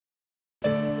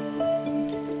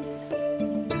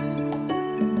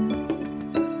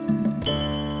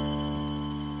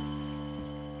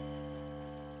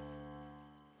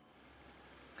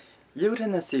Ora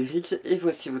Na, c'est Eric et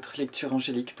voici votre lecture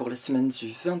angélique pour la semaine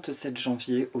du 27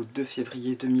 janvier au 2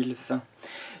 février 2020.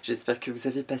 J'espère que vous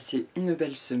avez passé une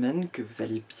belle semaine, que vous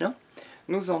allez bien.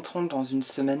 Nous entrons dans une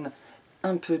semaine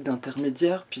un peu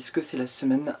d'intermédiaire puisque c'est la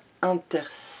semaine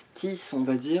interstice, on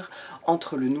va dire,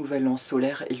 entre le Nouvel An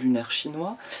solaire et lunaire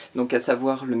chinois, donc à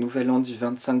savoir le Nouvel An du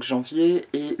 25 janvier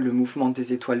et le mouvement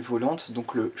des étoiles volantes,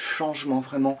 donc le changement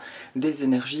vraiment des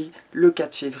énergies le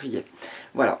 4 février.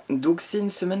 Voilà, donc c'est une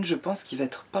semaine, je pense, qui va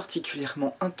être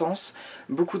particulièrement intense.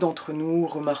 Beaucoup d'entre nous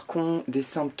remarquons des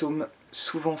symptômes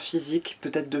souvent physiques,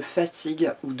 peut-être de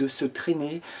fatigue ou de se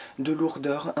traîner, de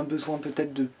lourdeur, un besoin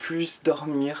peut-être de plus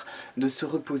dormir, de se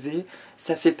reposer.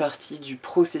 Ça fait partie du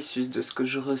processus de ce que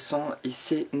je ressens et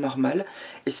c'est normal.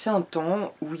 Et c'est un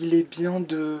temps où il est bien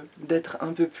d'être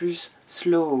un peu plus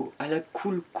slow, à la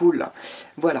cool.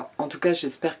 Voilà, en tout cas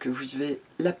j'espère que vous vivez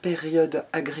la période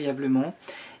agréablement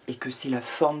et que c'est la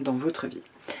forme dans votre vie.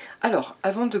 Alors,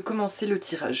 avant de commencer le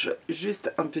tirage,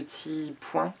 juste un petit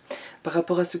point par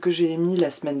rapport à ce que j'ai émis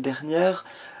la semaine dernière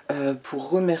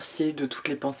pour remercier de toutes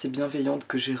les pensées bienveillantes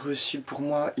que j'ai reçues pour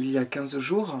moi il y a 15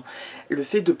 jours, le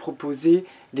fait de proposer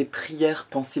des prières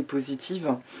pensées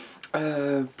positives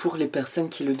pour les personnes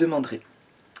qui le demanderaient.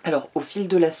 Alors, au fil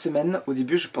de la semaine, au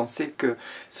début, je pensais que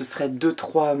ce serait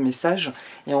 2-3 messages.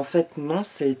 Et en fait, non,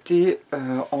 ça a été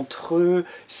entre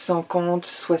 50,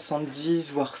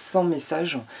 70, voire 100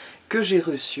 messages que j'ai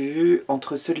reçus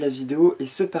entre ceux de la vidéo et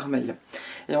ceux par mail.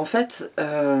 Et en fait,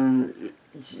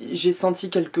 j'ai senti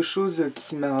quelque chose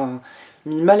qui m'a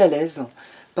mis mal à l'aise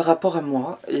par rapport à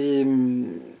moi et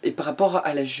par rapport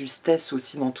à la justesse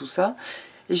aussi dans tout ça.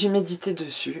 Et j'ai médité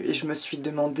dessus et je me suis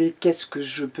demandé qu'est-ce que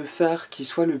je peux faire qui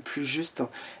soit le plus juste,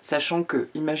 sachant que,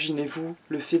 imaginez-vous,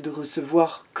 le fait de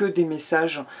recevoir que des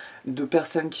messages de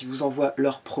personnes qui vous envoient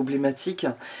leurs problématiques,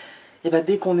 et bien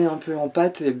dès qu'on est un peu en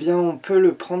pâte, eh bien on peut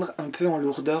le prendre un peu en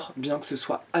lourdeur, bien que ce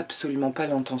soit absolument pas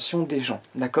l'intention des gens,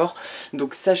 d'accord?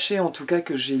 Donc sachez en tout cas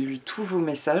que j'ai lu tous vos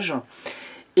messages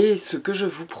et ce que je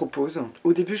vous propose,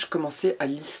 au début je commençais à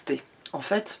lister, en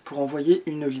fait pour envoyer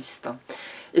une liste.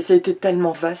 Et ça a été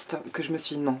tellement vaste que je me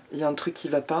suis dit non, il y a un truc qui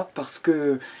va pas parce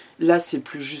que là c'est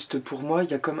plus juste pour moi,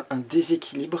 il y a comme un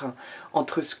déséquilibre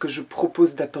entre ce que je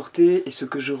propose d'apporter et ce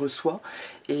que je reçois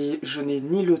et je n'ai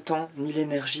ni le temps ni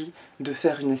l'énergie de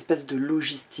faire une espèce de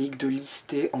logistique, de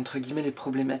lister entre guillemets les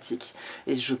problématiques.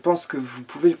 Et je pense que vous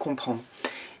pouvez le comprendre.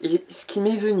 Et ce qui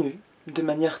m'est venu de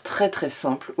manière très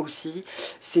simple aussi,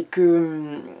 c'est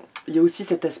que il y a aussi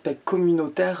cet aspect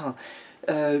communautaire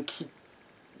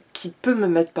qui peut me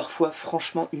mettre parfois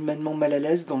franchement humainement mal à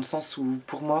l'aise dans le sens où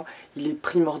pour moi il est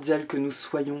primordial que nous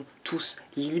soyons tous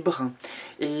libres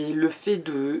et le fait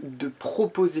de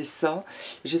proposer ça,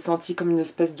 j'ai senti comme une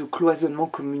espèce de cloisonnement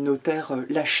communautaire,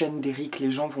 la chaîne d'Eric, les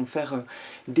gens vont faire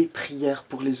des prières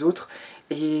pour les autres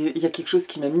et il y a quelque chose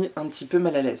qui m'a mis un petit peu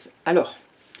mal à l'aise. Alors,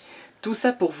 tout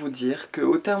ça pour vous dire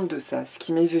qu'au terme de ça, ce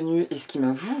qui m'est venu et ce qui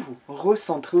m'a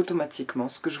recentré automatiquement,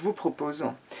 ce que je vous propose,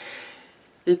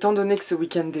 étant donné que ce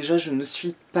week-end déjà je ne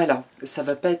suis pas là, ça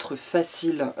va pas être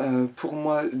facile pour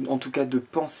moi en tout cas de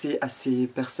penser à ces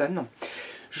personnes,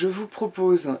 je vous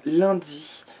propose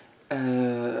lundi,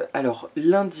 alors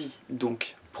lundi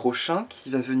donc prochain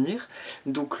qui va venir,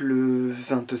 donc le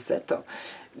 27,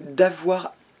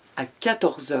 d'avoir à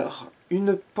 14 h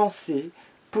une pensée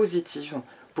positive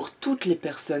pour toutes les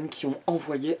personnes qui ont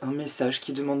envoyé un message,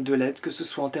 qui demandent de l'aide, que ce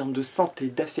soit en termes de santé,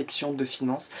 d'affection, de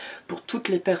finances, pour toutes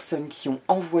les personnes qui ont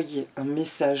envoyé un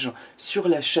message sur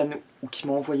la chaîne ou qui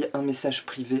m'ont envoyé un message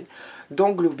privé,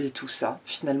 d'englober tout ça,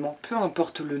 finalement, peu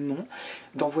importe le nom,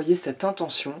 d'envoyer cette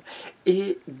intention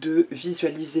et de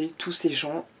visualiser tous ces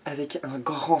gens avec un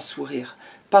grand sourire.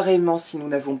 Pareillement, si nous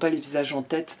n'avons pas les visages en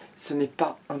tête, ce n'est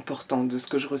pas important de ce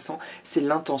que je ressens, c'est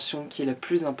l'intention qui est la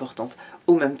plus importante,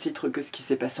 au même titre que ce qui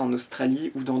s'est passé en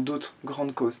Australie ou dans d'autres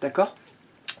grandes causes, d'accord?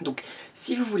 Donc,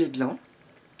 si vous voulez bien,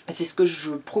 c'est ce que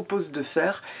je propose de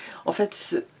faire. En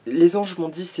fait, les anges m'ont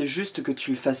dit c'est juste que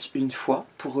tu le fasses une fois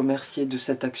pour remercier de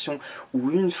cette action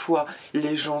où une fois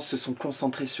les gens se sont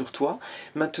concentrés sur toi.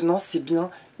 Maintenant, c'est bien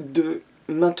de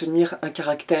maintenir un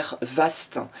caractère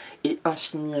vaste et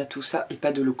infini à tout ça et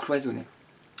pas de le cloisonner.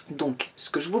 Donc, ce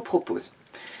que je vous propose,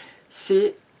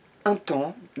 c'est un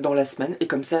temps dans la semaine et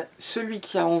comme ça, celui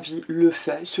qui a envie le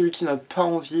fait, celui qui n'a pas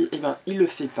envie, eh ben, il le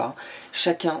fait pas.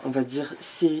 Chacun, on va dire,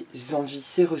 ses envies,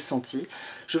 ses ressentis.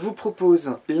 Je vous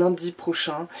propose lundi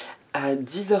prochain à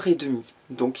 10h30,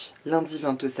 donc lundi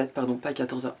 27, pardon, pas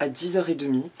 14h, à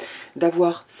 10h30,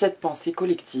 d'avoir cette pensée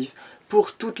collective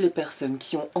pour toutes les personnes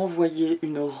qui ont envoyé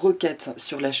une requête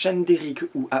sur la chaîne d'Eric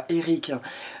ou à Eric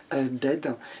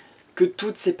d'aide, que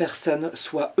toutes ces personnes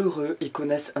soient heureuses et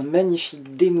connaissent un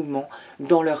magnifique dénouement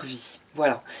dans leur vie.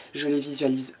 Voilà, je les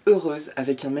visualise heureuses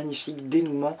avec un magnifique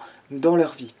dénouement dans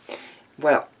leur vie.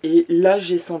 Voilà, et là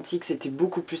j'ai senti que c'était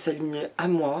beaucoup plus aligné à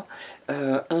moi,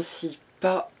 ainsi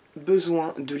pas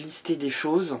besoin de lister des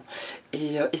choses,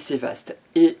 et c'est vaste.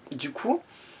 Et du coup,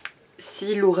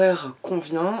 si l'horaire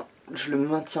convient, je le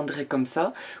maintiendrai comme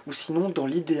ça, ou sinon dans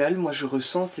l'idéal, moi je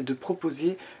ressens, c'est de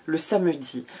proposer le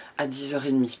samedi à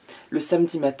 10h30, le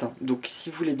samedi matin. Donc si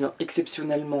vous voulez bien,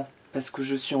 exceptionnellement, parce que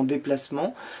je suis en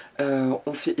déplacement,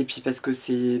 on fait, et puis parce que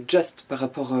c'est just par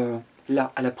rapport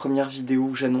là à la première vidéo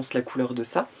où j'annonce la couleur de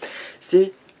ça,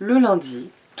 c'est le lundi,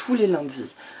 tous les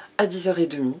lundis, à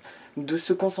 10h30, de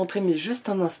se concentrer, mais juste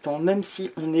un instant, même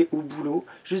si on est au boulot,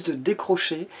 juste de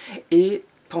décrocher et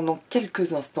pendant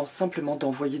quelques instants, simplement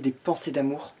d'envoyer des pensées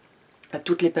d'amour à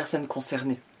toutes les personnes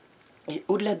concernées. Et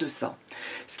au-delà de ça,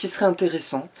 ce qui serait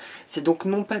intéressant, c'est donc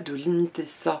non pas de limiter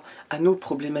ça à nos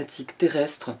problématiques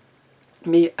terrestres,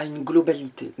 mais à une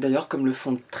globalité. D'ailleurs, comme le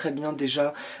font très bien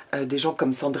déjà des gens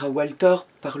comme Sandra Walter,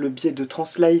 par le biais de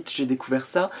Translate, j'ai découvert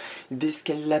ça, ce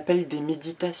qu'elle appelle des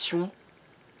méditations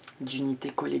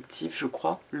d'unité collective, je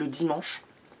crois, le dimanche.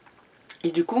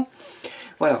 Et du coup,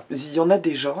 voilà, il y en a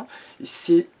déjà,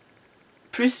 c'est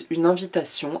plus une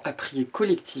invitation à prier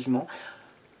collectivement,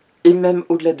 et même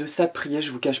au-delà de ça, prier,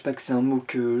 je vous cache pas que c'est un mot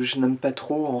que je n'aime pas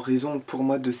trop, en raison pour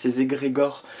moi de ces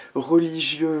égrégores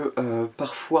religieux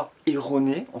parfois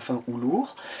erronés, enfin ou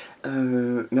lourds,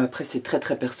 mais après c'est très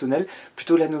très personnel,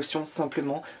 plutôt la notion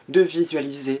simplement de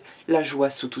visualiser la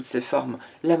joie sous toutes ses formes,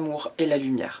 l'amour et la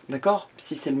lumière, d'accord?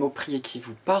 Si c'est le mot prier qui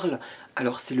vous parle,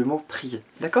 alors c'est le mot prier,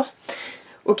 d'accord?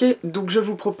 Ok, donc je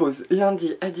vous propose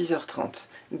lundi à 10h30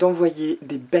 d'envoyer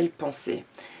des belles pensées,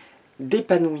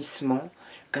 d'épanouissement,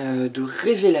 de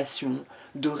révélation,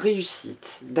 de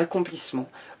réussite, d'accomplissement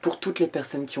pour toutes les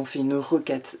personnes qui ont fait une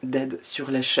requête d'aide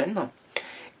sur la chaîne,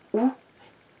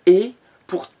 et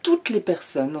pour toutes les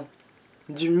personnes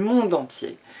du monde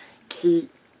entier qui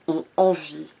ont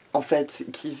envie, en fait,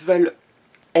 qui veulent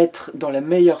être dans la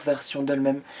meilleure version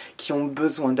d'elles-mêmes, qui ont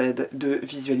besoin d'aide, de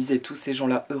visualiser tous ces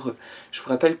gens-là heureux. Je vous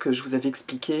rappelle que je vous avais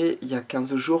expliqué il y a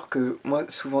 15 jours que moi,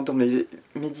 souvent dans mes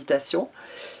méditations,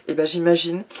 eh ben,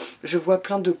 j'imagine, je vois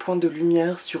plein de points de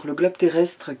lumière sur le globe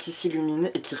terrestre qui s'illuminent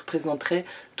et qui représenteraient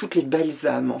toutes les belles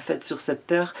âmes en fait sur cette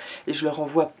terre, et je leur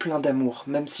envoie plein d'amour,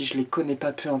 même si je les connais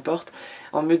pas, peu importe,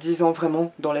 en me disant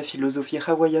vraiment dans la philosophie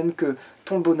hawaïenne que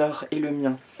ton bonheur est le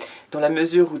mien. Dans la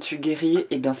mesure où tu guéris,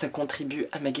 eh bien ça contribue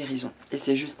à ma guérison. Et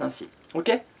c'est juste ainsi.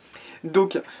 Ok?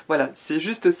 Donc voilà, c'est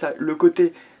juste ça. Le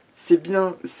côté, c'est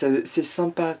bien, c'est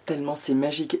sympa, tellement c'est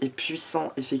magique et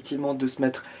puissant, effectivement, de se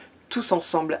mettre tous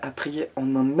ensemble à prier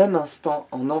en un même instant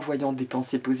en envoyant des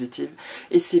pensées positives.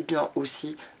 Et c'est bien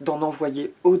aussi d'en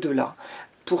envoyer au-delà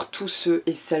pour tous ceux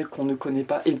et celles qu'on ne connaît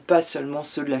pas, et pas seulement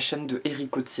ceux de la chaîne de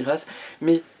Erico Tsiras,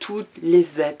 mais tous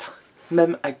les êtres,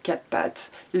 même à quatre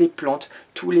pattes, les plantes,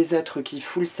 tous les êtres qui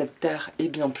foulent cette terre et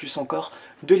bien plus encore,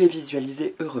 de les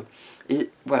visualiser heureux. Et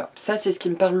voilà, ça c'est ce qui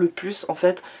me parle le plus en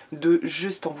fait, de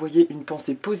juste envoyer une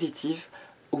pensée positive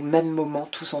au même moment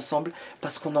tous ensemble,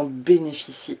 parce qu'on en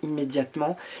bénéficie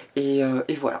immédiatement, et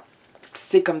voilà,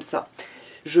 c'est comme ça.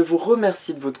 Je vous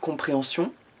remercie de votre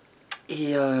compréhension.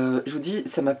 Et je vous dis,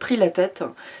 ça m'a pris la tête,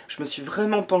 je me suis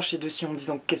vraiment penchée dessus en me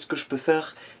disant qu'est-ce que je peux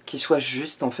faire qui soit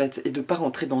juste en fait, et de ne pas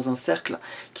rentrer dans un cercle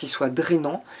qui soit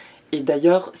drainant. Et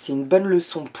d'ailleurs, c'est une bonne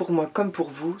leçon pour moi comme pour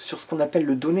vous sur ce qu'on appelle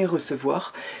le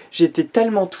donner-recevoir. J'ai été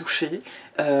tellement touchée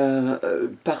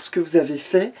par ce que vous avez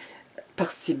fait,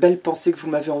 par ces belles pensées que vous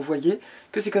m'avez envoyées,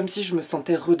 que c'est comme si je me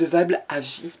sentais redevable à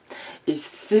vie. Et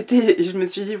je me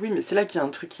suis dit, oui, mais c'est là qu'il y a un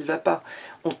truc qui ne va pas.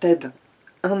 On t'aide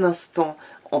un instant,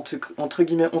 entre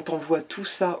guillemets, on t'envoie tout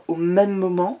ça au même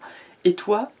moment, et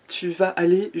toi, tu vas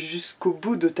aller jusqu'au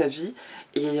bout de ta vie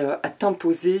et à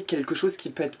t'imposer quelque chose qui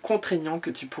peut être contraignant, que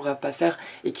tu ne pourras pas faire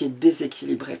et qui est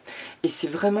déséquilibré. Et c'est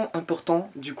vraiment important,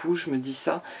 du coup, je me dis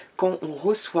ça, quand on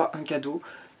reçoit un cadeau,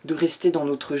 de rester dans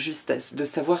notre justesse, de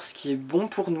savoir ce qui est bon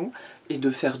pour nous et de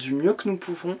faire du mieux que nous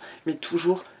pouvons, mais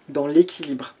toujours dans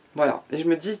l'équilibre. Voilà, et je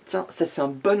me dis, tiens, ça c'est un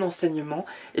bon enseignement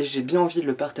et j'ai bien envie de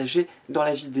le partager dans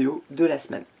la vidéo de la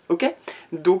semaine. Ok?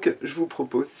 Donc, je vous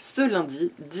propose ce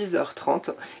lundi,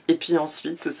 10h30, et puis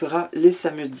ensuite, ce sera les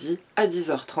samedis à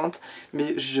 10h30,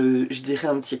 mais je dirai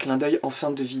un petit clin d'œil en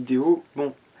fin de vidéo,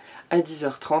 bon, à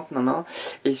 10h30,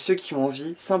 et ceux qui ont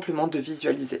envie simplement de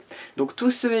visualiser. Donc,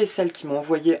 tous ceux et celles qui m'ont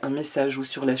envoyé un message ou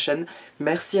sur la chaîne,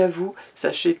 merci à vous,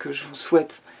 sachez que je vous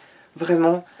souhaite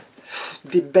vraiment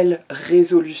des belles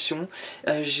résolutions.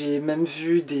 J'ai même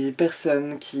vu des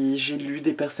personnes j'ai lu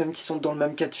des personnes qui sont dans le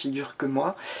même cas de figure que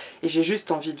moi. Et j'ai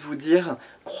juste envie de vous dire,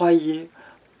 croyez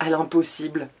à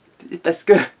l'impossible. Parce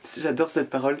que, j'adore cette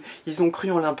parole, ils ont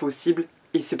cru en l'impossible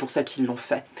et c'est pour ça qu'ils l'ont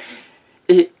fait.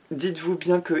 Et dites-vous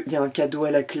bien qu'il y a un cadeau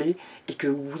à la clé et que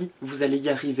oui, vous allez y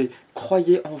arriver.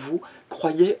 Croyez en vous,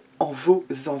 croyez en vos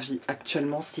envies.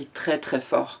 Actuellement, c'est très très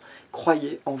fort.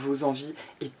 Croyez en vos envies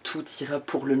et tout ira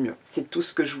pour le mieux. C'est tout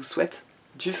ce que je vous souhaite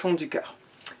du fond du cœur.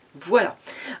 Voilà.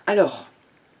 Alors,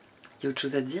 il y a autre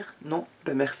chose à dire? Non?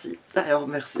 Ben merci. Alors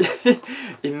merci.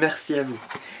 Et merci à vous.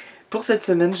 Pour cette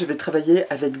semaine, je vais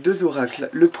travailler avec 2 oracles.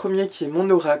 Le premier qui est mon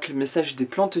oracle, message des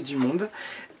plantes du monde,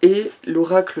 et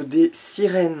l'oracle des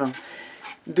sirènes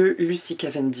de Lucy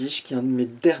Cavendish, qui est un de mes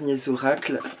derniers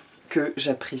oracles que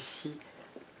j'apprécie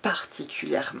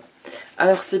particulièrement.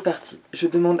 Alors c'est parti, je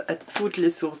demande à toutes les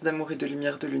sources d'amour et de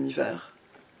lumière de l'univers.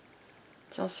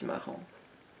 Tiens, c'est marrant.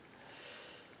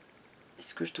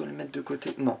 Est-ce que je dois le mettre de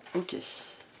côté? Non, ok.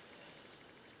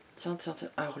 Tiens.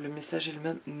 Alors le message est le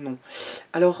même? Non.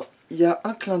 Alors, il y a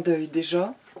un clin d'œil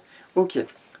déjà. Ok.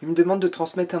 Il me demande de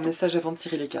transmettre un message avant de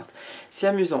tirer les cartes. C'est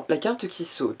amusant. La carte qui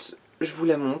saute, je vous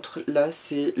la montre. Là,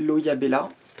 c'est l'Oyabella.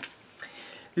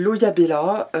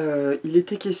 L'Oyabella, il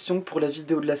était question pour la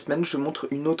vidéo de la semaine, je montre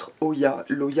une autre Oya,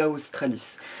 l'Oya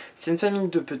australis. C'est une famille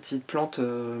de petites plantes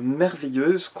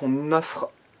merveilleuses qu'on offre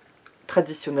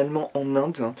traditionnellement en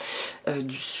Inde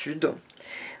du Sud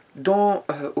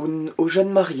aux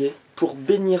jeunes mariés pour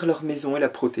bénir leur maison et la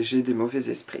protéger des mauvais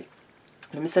esprits.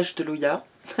 Le message de l'Oya,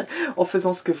 en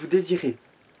faisant ce que vous désirez,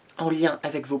 en lien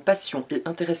avec vos passions et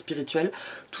intérêts spirituels,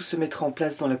 tout se mettra en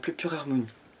place dans la plus pure harmonie.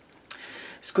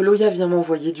 Ce que l'Oya vient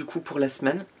m'envoyer du coup pour la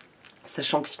semaine,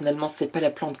 sachant que finalement c'est pas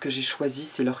la plante que j'ai choisie,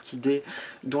 c'est l'orchidée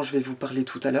dont je vais vous parler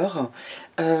tout à l'heure,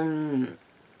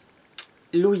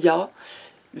 l'Oya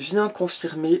vient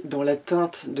confirmer dans la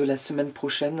teinte de la semaine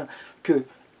prochaine que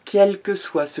quel que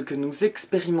soit ce que nous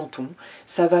expérimentons,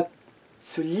 ça va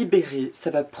se libérer,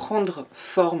 ça va prendre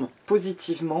forme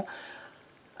positivement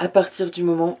à partir du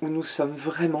moment où nous sommes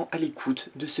vraiment à l'écoute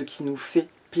de ce qui nous fait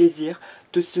plaisir,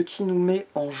 de ce qui nous met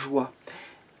en joie.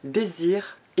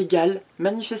 Désir égale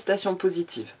manifestation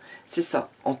positive. C'est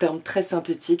ça, en termes très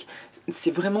synthétiques,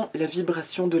 c'est vraiment la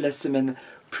vibration de la semaine.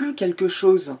 Plus quelque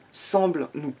chose semble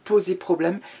nous poser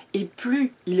problème, et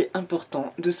plus il est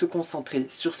important de se concentrer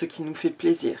sur ce qui nous fait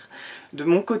plaisir. De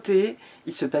mon côté,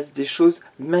 il se passe des choses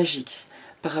magiques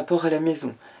par rapport à la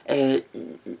maison. Elle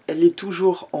est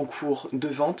toujours en cours de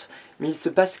vente, mais il se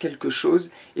passe quelque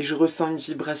chose et je ressens une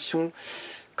vibration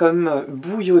comme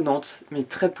bouillonnante, mais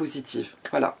très positive.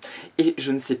 Voilà. Et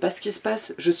je ne sais pas ce qui se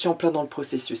passe, je suis en plein dans le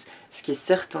processus. Ce qui est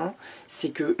certain, c'est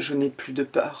que je n'ai plus de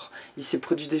peur. Il s'est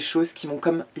produit des choses qui m'ont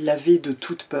comme lavé de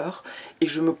toute peur, et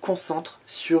je me concentre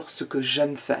sur ce que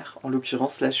j'aime faire. En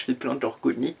l'occurrence, là, je fais plein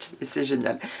d'orgonite, et c'est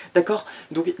génial. D'accord?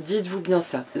 Donc, dites-vous bien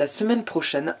ça. La semaine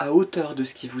prochaine, à hauteur de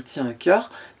ce qui vous tient à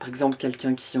cœur, par exemple,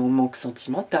 quelqu'un qui est en manque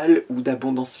sentimental, ou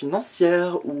d'abondance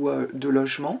financière, ou de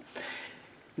logement,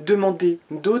 demandez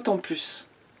d'autant plus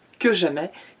que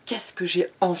jamais qu'est-ce que j'ai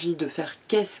envie de faire,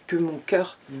 qu'est-ce que mon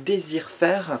cœur désire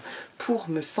faire pour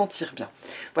me sentir bien.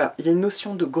 Voilà, il y a une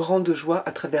notion de grande joie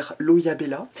à travers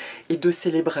l'Oyabella et de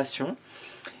célébration.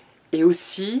 Et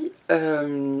aussi,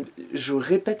 je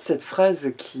répète cette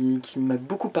phrase qui m'a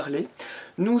beaucoup parlé,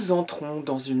 nous entrons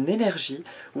dans une énergie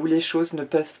où les choses ne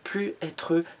peuvent plus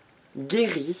être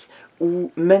guéries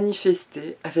ou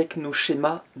manifestées avec nos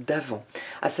schémas d'avant,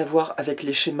 à savoir avec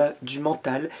les schémas du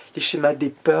mental, les schémas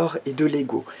des peurs et de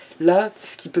l'ego. Là,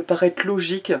 ce qui peut paraître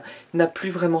logique n'a plus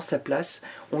vraiment sa place.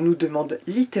 On nous demande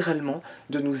littéralement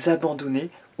de nous abandonner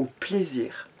au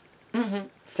plaisir.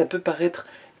 Ça peut paraître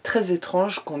très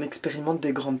étrange qu'on expérimente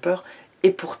des grandes peurs,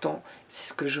 et pourtant, c'est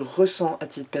ce que je ressens à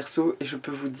titre perso, et je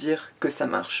peux vous dire que ça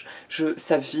marche.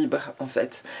 Ça vibre, en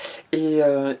fait.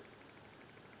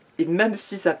 Et même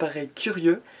si ça paraît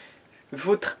curieux,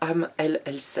 votre âme, elle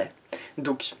sait.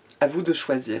 Donc, à vous de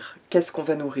choisir. Qu'est-ce qu'on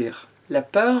va nourrir? La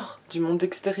peur du monde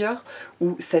extérieur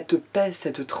ou cette paix,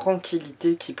 cette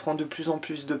tranquillité qui prend de plus en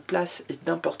plus de place et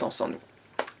d'importance en nous?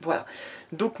 Voilà.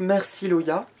 Donc, merci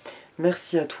Loya.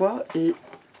 Merci à toi. Et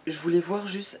je voulais voir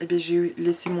juste... Eh bien, j'ai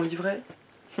laissé mon livret.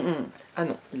 Ah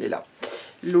non, il est là.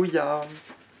 Loya.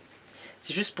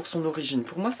 C'est juste pour son origine.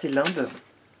 Pour moi, c'est l'Inde,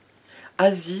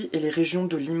 Asie et les régions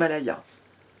de l'Himalaya.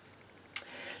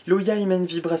 L'Oya émet une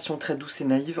vibration très douce et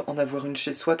naïve. En avoir une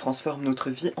chez soi transforme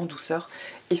notre vie en douceur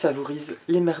et favorise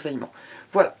l'émerveillement.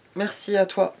 Voilà, merci à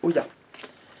toi Oya.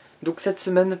 Donc cette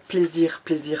semaine, plaisir,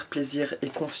 plaisir, plaisir et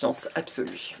confiance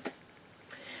absolue.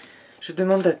 Je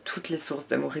demande à toutes les sources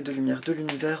d'amour et de lumière de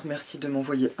l'univers, merci de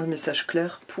m'envoyer un message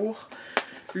clair pour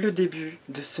le début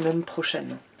de semaine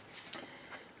prochaine.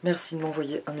 Merci de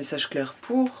m'envoyer un message clair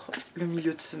pour le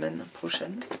milieu de semaine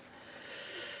prochaine.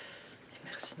 Et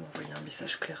merci de m'envoyer un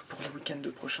message clair pour le week-end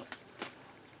prochain.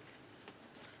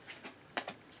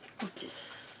 Ok.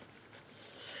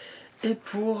 Et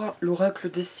pour l'oracle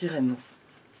des sirènes.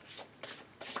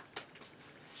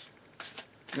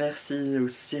 Merci aux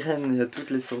sirènes et à toutes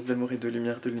les sources d'amour et de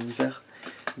lumière de l'univers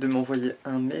de m'envoyer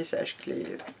un message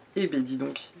clair. Eh bien dis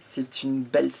donc, c'est une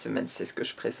belle semaine, c'est ce que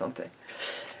je pressentais.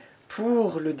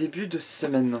 Pour le début de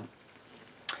semaine,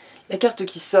 la carte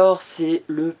qui sort, c'est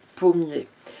le pommier.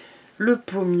 Le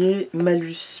pommier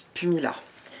Malus Pumila.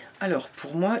 Alors,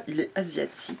 pour moi, il est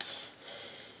asiatique,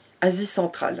 Asie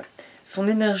centrale. Son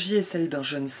énergie est celle d'un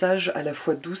jeune sage, à la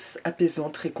fois douce,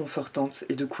 apaisante, réconfortante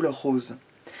et de couleur rose.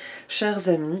 Chers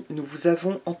amis, nous vous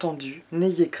avons entendu,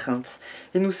 n'ayez crainte,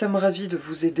 et nous sommes ravis de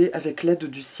vous aider avec l'aide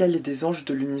du ciel et des anges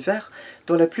de l'univers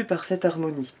dans la plus parfaite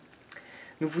harmonie.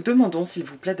 Nous vous demandons s'il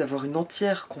vous plaît d'avoir une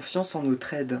entière confiance en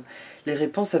notre aide. Les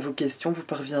réponses à vos questions vous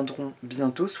parviendront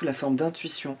bientôt sous la forme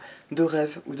d'intuition, de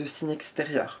rêves ou de signes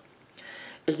extérieurs.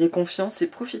 Ayez confiance et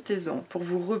profitez-en pour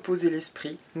vous reposer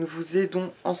l'esprit, nous vous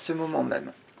aidons en ce moment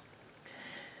même.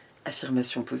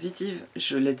 Affirmation positive,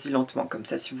 je l'ai dit lentement comme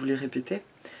ça si vous voulez répéter.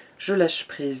 Je lâche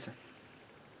prise.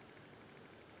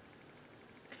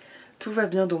 Tout va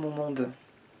bien dans mon monde.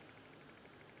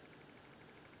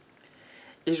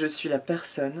 Et je suis la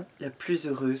personne la plus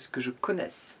heureuse que je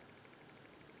connaisse.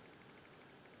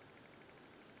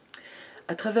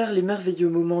 À travers les merveilleux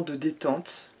moments de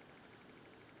détente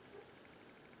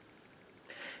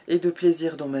et de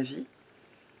plaisir dans ma vie,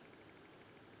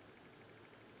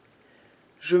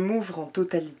 je m'ouvre en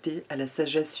totalité à la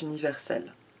sagesse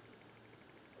universelle.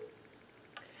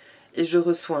 Et je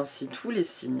reçois ainsi tous les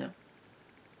signes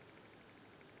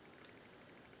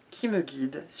qui me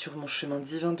guident sur mon chemin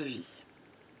divin de vie.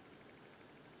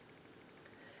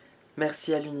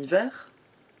 Merci à l'univers,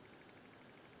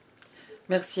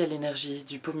 merci à l'énergie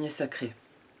du pommier sacré.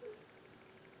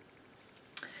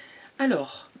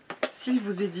 Alors, s'il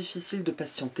vous est difficile de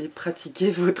patienter,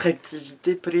 pratiquez votre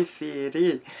activité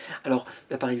préférée. Alors,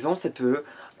 par exemple, ça peut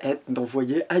être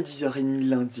d'envoyer à 10h30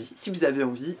 lundi, si vous avez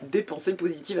envie, des pensées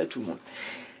positives à tout le monde.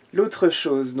 L'autre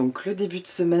chose, donc le début de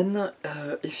semaine,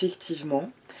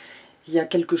 effectivement, il y a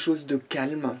quelque chose de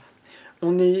calme.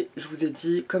 On est, je vous ai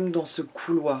dit, comme dans ce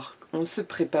couloir. On se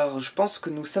prépare. Je pense que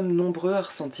nous sommes nombreux à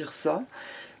ressentir ça,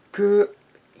 qu'il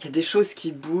y a des choses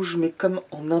qui bougent, mais comme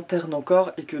en interne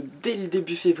encore, et que dès le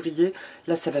début février,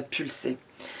 là, ça va pulser.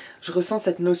 Je ressens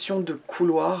cette notion de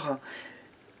couloir.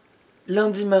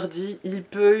 Lundi, mardi, il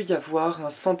peut y avoir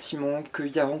un sentiment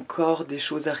qu'il y a encore des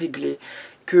choses à régler,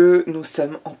 que nous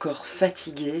sommes encore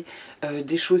fatigués,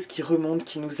 des choses qui remontent,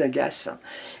 qui nous agacent.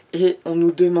 Et on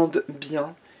nous demande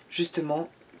bien, justement,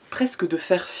 presque de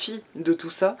faire fi de tout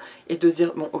ça et de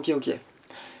dire, bon, ok,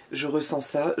 je ressens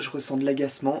ça, je ressens de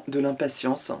l'agacement, de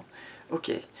l'impatience.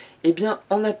 Ok. Eh bien,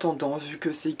 en attendant, vu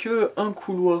que c'est que un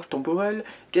couloir temporel,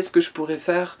 qu'est-ce que je pourrais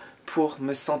faire pour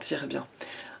me sentir bien ?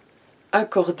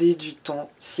 Accordez du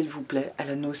temps, s'il vous plaît, à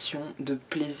la notion de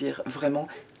plaisir. Vraiment,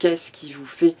 qu'est-ce qui vous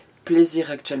fait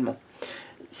plaisir actuellement ?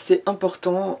 C'est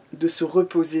important de se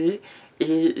reposer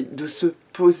et de se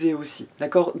poser aussi,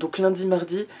 d'accord ? Donc lundi,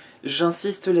 mardi,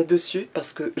 j'insiste là-dessus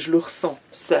parce que je le ressens,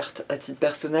 certes, à titre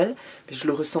personnel, mais je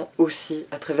le ressens aussi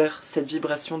à travers cette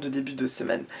vibration de début de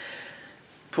semaine.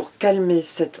 Pour calmer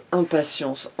cette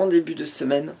impatience en début de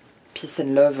semaine, peace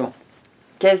and love,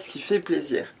 qu'est-ce qui fait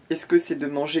plaisir ? Est-ce que c'est de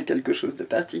manger quelque chose de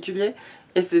particulier ?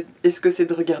 Est-ce que c'est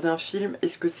de regarder un film ?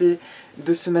 Est-ce que c'est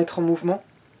de se mettre en mouvement ?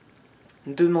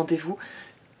 Demandez-vous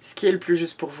ce qui est le plus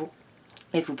juste pour vous.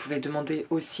 Et vous pouvez demander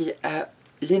aussi à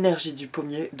l'énergie du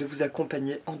pommier de vous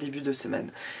accompagner en début de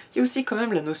semaine. Il y a aussi quand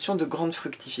même la notion de grande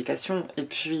fructification. Et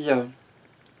puis,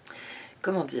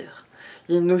 comment dire ?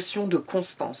 Il y a une notion de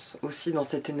constance aussi dans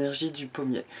cette énergie du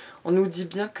pommier. On nous dit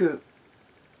bien que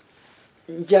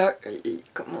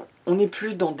on n'est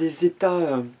plus dans des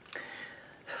états,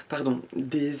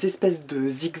 des espèces de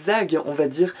zigzags, on va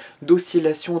dire,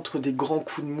 d'oscillation entre des grands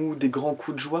coups de mou, des grands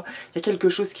coups de joie. Il y a quelque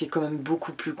chose qui est quand même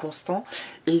beaucoup plus constant.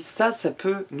 Et ça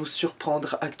peut nous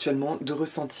surprendre actuellement de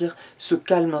ressentir ce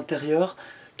calme intérieur,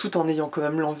 tout en ayant quand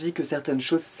même l'envie que certaines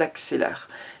choses s'accélèrent.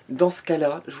 Dans ce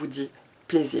cas-là, je vous dis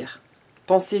plaisir.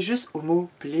 Pensez juste au mot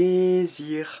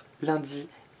plaisir, lundi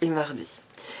et mardi.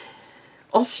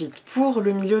 Ensuite, pour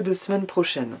le milieu de semaine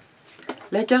prochaine,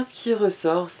 la carte qui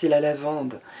ressort, c'est la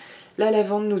lavande. La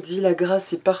lavande nous dit « La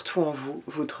grâce est partout en vous,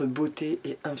 votre beauté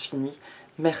est infinie.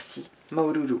 Merci,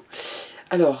 Maururu ».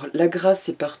 Alors, la grâce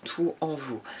est partout en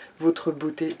vous. Votre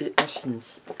beauté est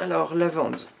infinie. Alors,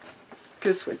 lavande,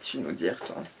 que souhaites-tu nous dire,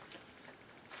 toi?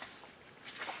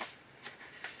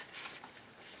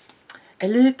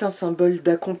 Elle est un symbole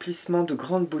d'accomplissement, de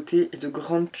grande beauté et de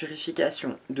grande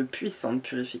purification, de puissante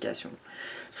purification.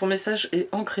 Son message est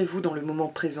 « Ancrez-vous dans le moment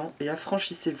présent et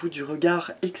affranchissez-vous du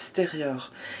regard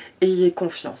extérieur. Ayez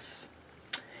confiance ».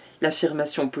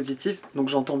 L'affirmation positive, donc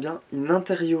j'entends bien une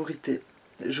intériorité.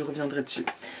 Je reviendrai dessus.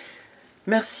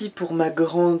 Merci pour ma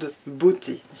grande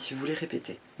beauté, si vous voulez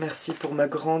répéter. Merci pour ma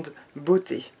grande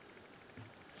beauté.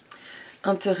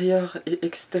 Intérieur et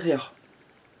extérieur.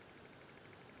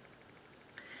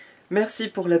 Merci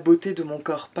pour la beauté de mon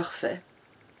corps parfait.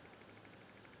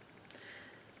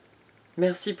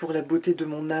 Merci pour la beauté de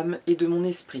mon âme et de mon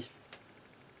esprit.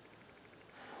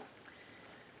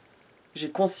 J'ai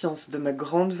conscience de ma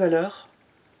grande valeur,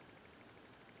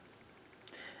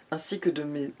 ainsi que de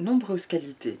mes nombreuses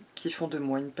qualités qui font de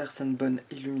moi une personne bonne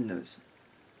et lumineuse.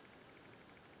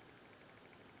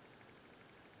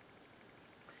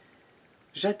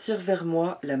 J'attire vers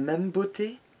moi la même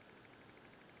beauté,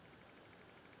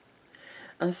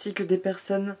 ainsi que des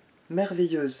personnes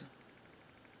merveilleuses.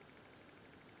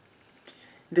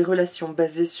 Des relations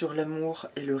basées sur l'amour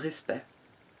et le respect.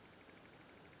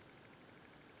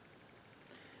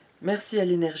 Merci à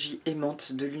l'énergie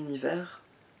aimante de l'univers.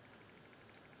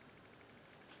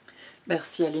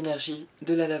 Merci à l'énergie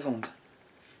de la lavande.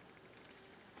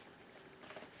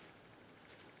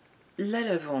 La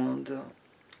lavande,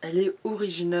 elle est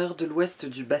originaire de l'ouest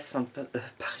du bassin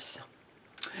parisien,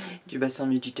 du bassin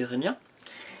méditerranéen,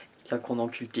 bien qu'on en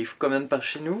cultive quand même par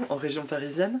chez nous, en région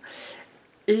parisienne.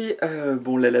 Et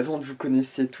bon, la lavande, vous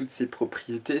connaissez toutes ses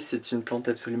propriétés, c'est une plante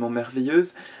absolument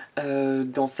merveilleuse.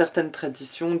 Dans certaines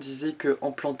traditions, on disait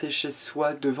qu'en planter chez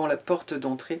soi, devant la porte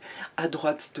d'entrée, à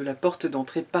droite de la porte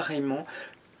d'entrée, pareillement,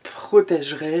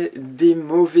 protégerait des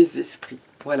mauvais esprits.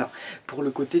 Voilà, pour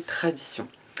le côté tradition.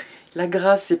 La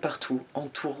grâce est partout,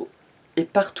 est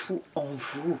partout en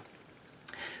vous.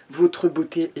 Votre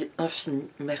beauté est infinie,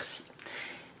 merci.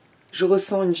 Je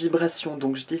ressens une vibration,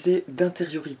 donc je disais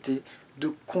d'intériorité,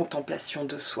 de contemplation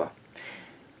de soi.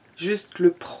 Juste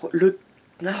le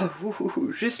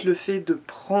fait de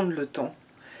prendre le temps,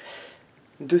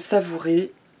 de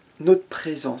savourer notre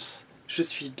présence. Je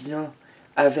suis bien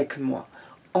avec moi,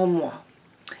 en moi.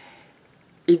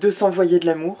 Et de s'envoyer de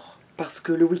l'amour, parce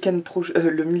que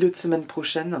le milieu de semaine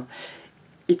prochaine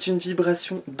est une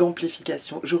vibration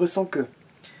d'amplification. Je ressens que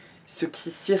ce qui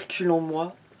circule en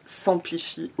moi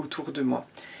s'amplifie autour de moi.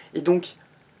 Et donc,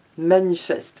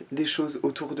 manifeste des choses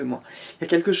autour de moi. Il y a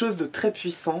quelque chose de très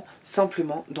puissant,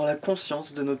 simplement, dans la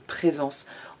conscience de notre présence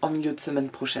en milieu de semaine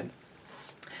prochaine.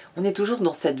 On est toujours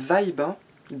dans cette vibe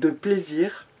de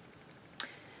plaisir,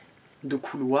 de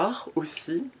couloir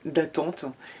aussi, d'attente,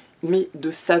 mais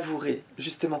de savourer,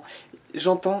 justement.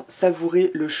 J'entends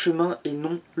savourer le chemin et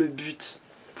non le but.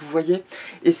 Vous voyez?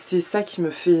 Et c'est ça qui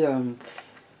me fait...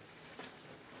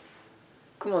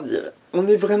 comment dire? On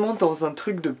est vraiment dans un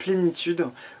truc de plénitude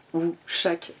où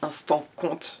chaque instant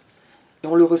compte. Et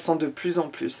on le ressent de plus en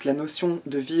plus, la notion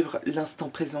de vivre l'instant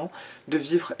présent, de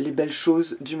vivre les belles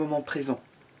choses du moment présent.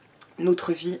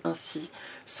 Notre vie ainsi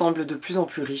semble de plus en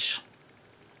plus riche.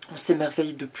 On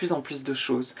s'émerveille de plus en plus de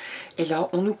choses. Et là,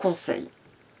 on nous conseille,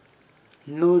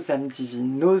 nos âmes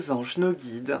divines, nos anges, nos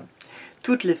guides,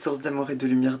 toutes les sources d'amour et de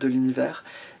lumière de l'univers,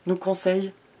 nous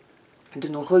conseillent de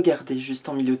nous regarder juste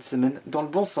en milieu de semaine, dans le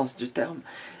bon sens du terme,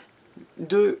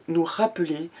 de nous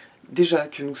rappeler déjà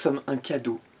que nous sommes un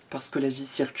cadeau, parce que la vie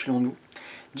circule en nous,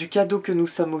 du cadeau que nous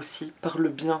sommes aussi par le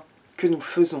bien que nous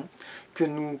faisons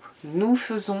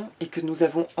et que nous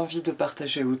avons envie de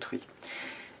partager à autrui.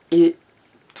 Et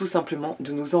tout simplement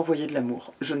de nous envoyer de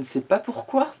l'amour. Je ne sais pas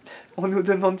pourquoi on nous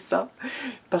demande ça.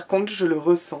 Par contre, je le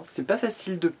ressens. C'est pas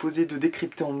facile de poser, de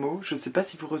décrypter en mots. Je ne sais pas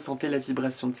si vous ressentez la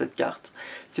vibration de cette carte.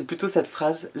 C'est plutôt cette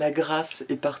phrase « La grâce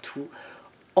est partout,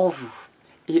 en vous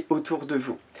et autour de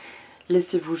vous ».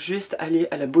 Laissez-vous juste aller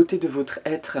à la beauté de votre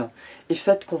être et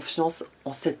faites confiance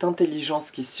en cette intelligence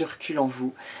qui circule en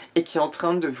vous et qui est en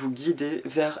train de vous guider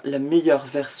vers la meilleure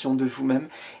version de vous-même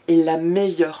et la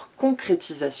meilleure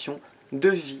concrétisation de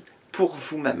vie pour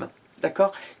vous-même.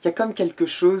 D'accord? Il y a comme quelque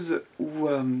chose où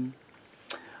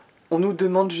on nous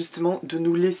demande justement de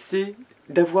nous laisser,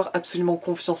 d'avoir absolument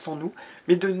confiance en nous,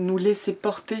 mais de nous laisser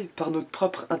porter par notre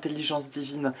propre intelligence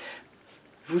divine.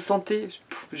 Vous sentez,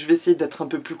 je vais essayer d'être un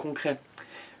peu plus concret,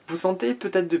 vous sentez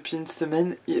peut-être depuis une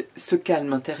semaine ce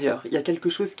calme intérieur, il y a quelque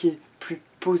chose qui est plus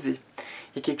posé,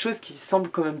 il y a quelque chose qui semble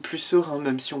quand même plus serein,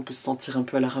 même si on peut se sentir un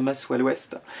peu à la ramasse ou à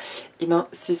l'ouest. Et bien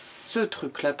c'est ce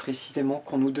truc-là précisément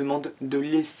qu'on nous demande de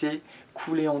laisser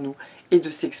couler en nous et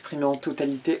de s'exprimer en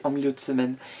totalité en milieu de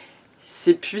semaine.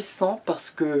 C'est puissant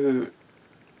parce que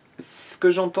ce que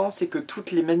j'entends, c'est que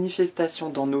toutes les manifestations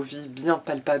dans nos vies bien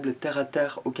palpables terre à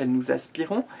terre auxquelles nous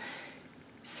aspirons,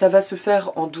 ça va se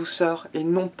faire en douceur et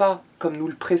non pas comme nous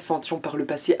le pressentions par le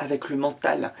passé avec le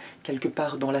mental, quelque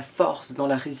part dans la force, dans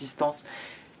la résistance.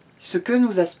 Ce que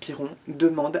nous aspirons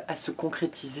demande à se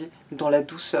concrétiser dans la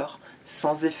douceur,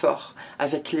 sans effort,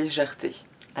 avec légèreté,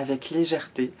 avec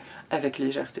légèreté, avec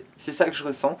légèreté. C'est ça que je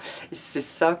ressens et c'est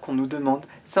ça qu'on nous demande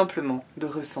simplement de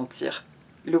ressentir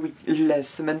la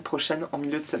semaine prochaine en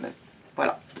milieu de semaine.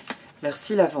 Voilà.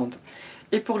 Merci Lavande.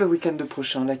 Et pour le week-end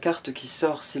prochain, la carte qui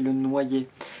sort, c'est le noyer.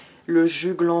 Le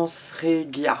juglance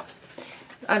regia.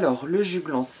 Alors, le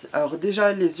juglance. Alors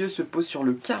déjà, les yeux se posent sur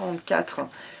le 44.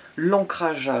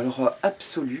 L'ancrage, alors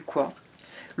absolu, quoi.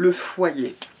 Le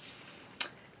foyer.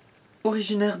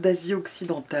 Originaire d'Asie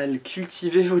occidentale,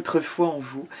 cultivez votre foi en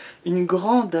vous. Une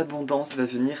grande abondance va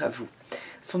venir à vous.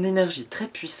 Son énergie très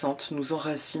puissante nous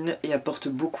enracine et apporte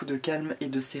beaucoup de calme et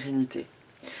de sérénité.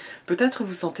 Peut-être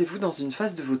vous sentez-vous dans une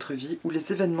phase de votre vie où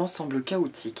les événements semblent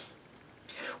chaotiques.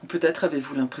 Ou peut-être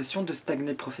avez-vous l'impression de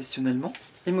stagner professionnellement,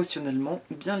 émotionnellement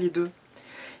ou bien les deux.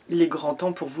 Il est grand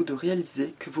temps pour vous de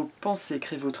réaliser que vos pensées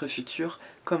créent votre futur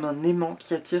comme un aimant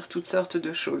qui attire toutes sortes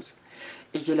de choses.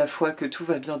 Ayez la foi que tout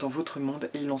va bien dans votre monde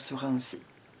et il en sera ainsi.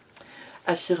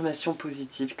 Affirmation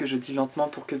positive que je dis lentement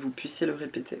pour que vous puissiez le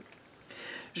répéter.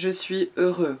 Je suis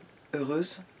heureux,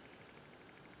 heureuse.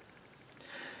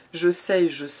 Je sais et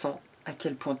je sens à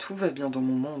quel point tout va bien dans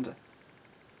mon monde.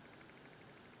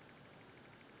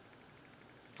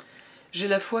 J'ai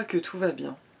la foi que tout va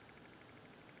bien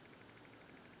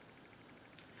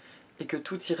et que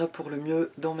tout ira pour le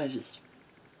mieux dans ma vie.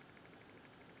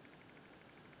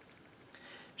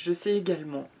 Je sais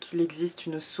également qu'il existe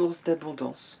une source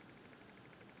d'abondance,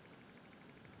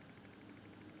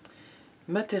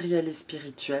 matérielle et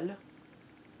spirituelle,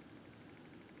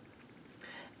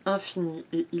 infinie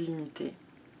et illimitée,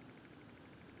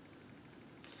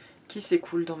 qui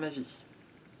s'écoule dans ma vie.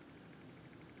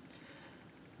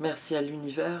 Merci à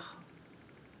l'univers,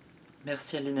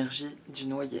 merci à l'énergie du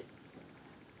noyer.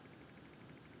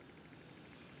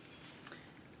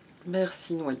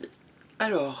 Merci noyer.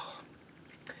 Alors,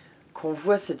 quand on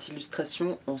voit cette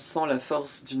illustration, on sent la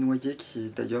force du noyer, qui est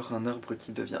d'ailleurs un arbre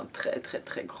qui devient très très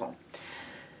très grand.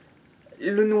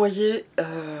 Le noyer,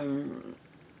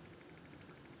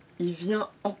 il vient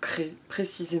ancrer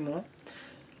précisément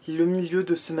le milieu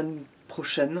de semaine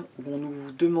prochaine où on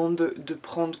nous demande de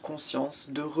prendre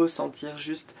conscience, de ressentir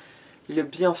juste le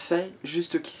bienfait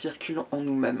juste qui circule en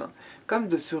nous-mêmes. Comme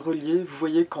de se relier, vous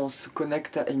voyez quand on se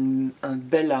connecte à un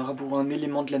bel arbre ou un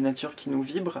élément de la nature qui nous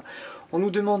vibre, on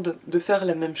nous demande de faire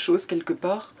la même chose quelque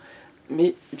part,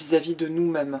 mais vis-à-vis de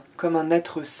nous-mêmes, comme un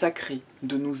être sacré,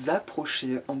 de nous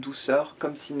approcher en douceur,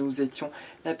 comme si nous étions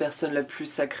la personne la plus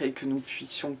sacrée que nous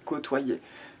puissions côtoyer.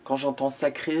 Quand j'entends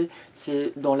sacré,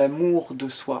 c'est dans l'amour de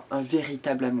soi, un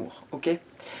véritable amour, ok?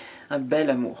 Un bel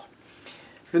amour.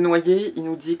 Le noyer, il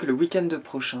nous dit que le week-end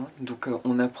prochain, donc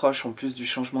on approche en plus du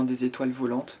changement des étoiles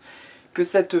volantes, que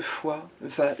cette foi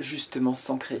va justement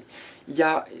s'ancrer. Il y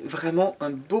a vraiment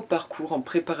un beau parcours en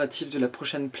préparatif de la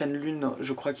prochaine pleine lune,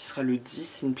 je crois qu'il sera le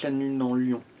 10, une pleine lune en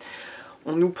Lion.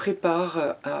 On nous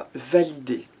prépare à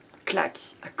valider,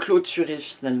 clac, à clôturer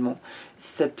finalement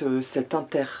cette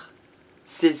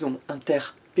intersaison,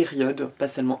 interpériode, pas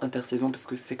seulement intersaison parce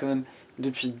que c'est quand même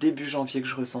depuis début janvier que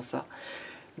je ressens ça,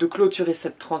 de clôturer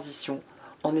cette transition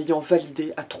en ayant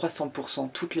validé à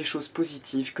 300% toutes les choses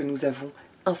positives que nous avons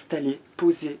installées,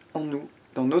 posées en nous,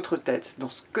 dans notre tête, dans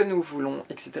ce que nous voulons,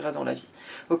 etc. dans la vie.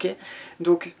 Ok?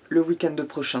 Donc, le week-end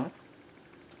prochain,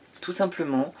 tout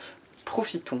simplement,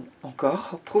 profitons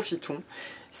encore, profitons.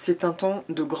 C'est un temps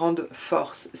de grande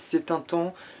force. C'est un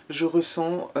temps, je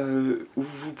ressens, où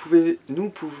nous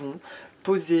pouvons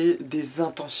poser des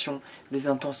intentions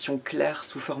claires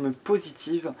sous forme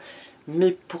positive,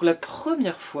 mais pour la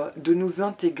première fois, de nous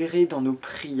intégrer dans nos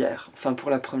prières. Enfin,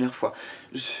 pour la première fois.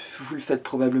 Vous le faites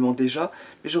probablement déjà,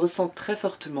 mais je ressens très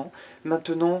fortement,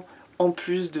 maintenant, en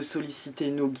plus de solliciter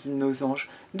nos guides, nos anges,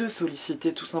 de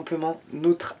solliciter tout simplement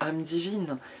notre âme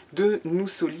divine, de nous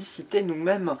solliciter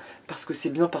nous-mêmes, parce que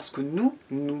c'est bien parce que nous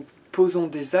posons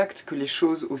des actes que les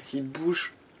choses aussi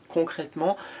bougent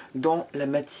concrètement dans la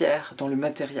matière, dans le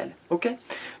matériel. Ok?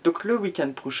 Donc le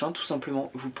week-end prochain, tout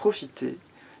simplement, vous profitez.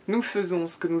 Nous faisons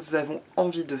ce que nous avons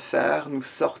envie de faire, nous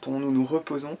sortons, nous nous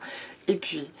reposons, et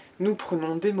puis nous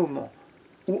prenons des moments,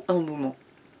 ou un moment,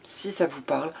 si ça vous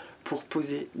parle, pour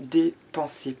poser des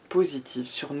pensées positives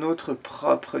sur notre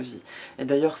propre vie. Et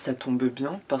d'ailleurs, ça tombe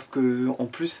bien parce que en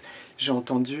plus, j'ai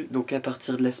entendu, donc à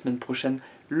partir de la semaine prochaine,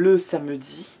 le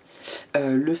samedi à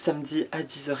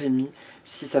 10h30,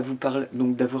 si ça vous parle,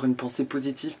 donc d'avoir une pensée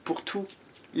positive pour tous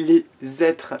les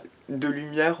êtres de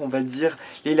lumière, on va dire,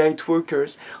 les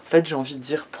lightworkers. En fait, j'ai envie de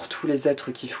dire pour tous les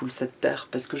êtres qui foulent cette terre,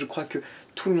 parce que je crois que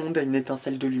tout le monde a une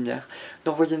étincelle de lumière.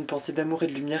 D'envoyer une pensée d'amour et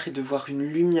de lumière et de voir une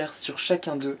lumière sur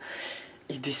chacun d'eux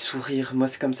et des sourires. Moi,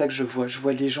 c'est comme ça que je vois. Je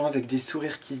vois les gens avec des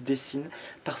sourires qui se dessinent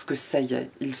parce que ça y est,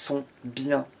 ils sont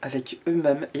bien avec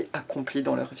eux-mêmes et accomplis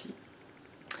dans leur vie.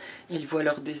 Ils voient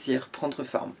leur désir prendre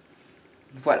forme.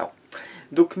 Voilà.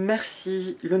 Donc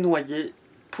merci le noyer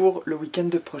pour le week-end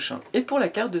prochain. Et pour la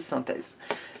carte de synthèse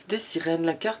des sirènes,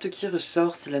 la carte qui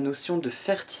ressort, c'est la notion de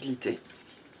fertilité.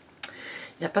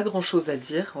 Il n'y a pas grand chose à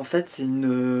dire. En fait, c'est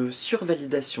une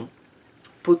survalidation,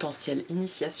 potentielle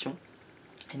initiation,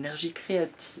 énergie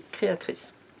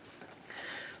créatrice.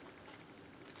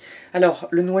 Alors,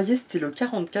 le noyer, c'était le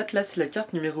 44, là c'est la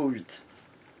carte numéro 8.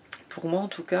 Pour moi, en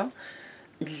tout cas,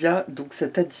 il y a donc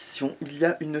cette addition, il y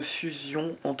a une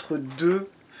fusion entre deux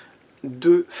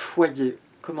foyers,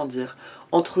 comment dire,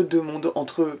 entre deux mondes,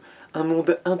 entre un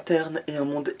monde interne et un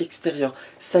monde extérieur.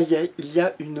 Ça y est, il y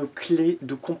a une clé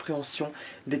de compréhension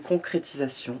des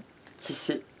concrétisations qui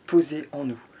s'est posée en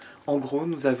nous. En gros,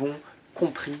 nous avons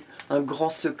compris un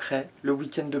grand secret le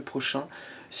week-end prochain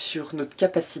sur notre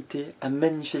capacité à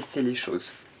manifester les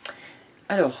choses.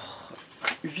 Alors,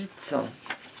 8.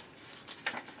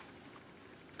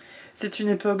 C'est une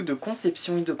époque de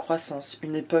conception et de croissance,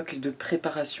 une époque de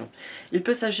préparation. Il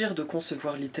peut s'agir de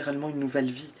concevoir littéralement une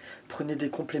nouvelle vie. Prenez des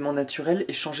compléments naturels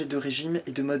et changez de régime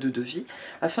et de mode de vie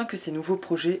afin que ces nouveaux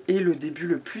projets aient le début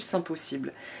le plus sain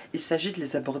possible. Il s'agit de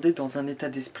les aborder dans un état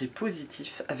d'esprit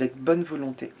positif avec bonne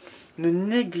volonté. Ne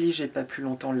négligez pas plus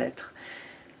longtemps l'être.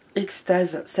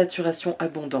 Extase, saturation,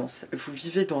 abondance. Vous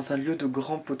vivez dans un lieu de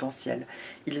grand potentiel.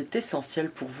 Il est essentiel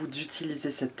pour vous d'utiliser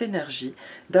cette énergie,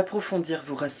 d'approfondir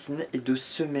vos racines et de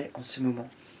semer en ce moment.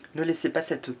 Ne laissez pas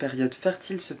cette période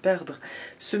fertile se perdre.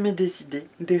 Semez des idées,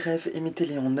 des rêves et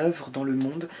mettez-les en œuvre dans le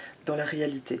monde, dans la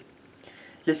réalité.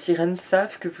 Les sirènes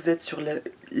savent que vous êtes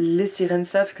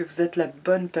la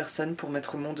bonne personne pour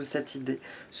mettre au monde cette idée,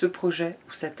 ce projet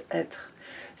ou cet être.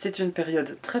 C'est une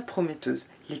période très prometteuse.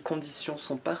 Les conditions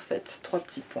sont parfaites. 3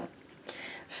 petits points.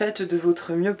 Faites de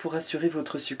votre mieux pour assurer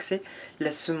votre succès.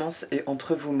 La semence est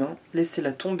entre vos mains.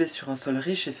 Laissez-la tomber sur un sol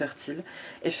riche et fertile.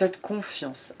 Et faites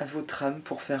confiance à votre âme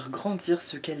pour faire grandir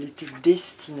ce qu'elle était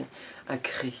destinée à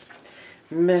créer.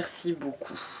 Merci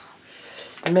beaucoup.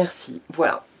 Merci.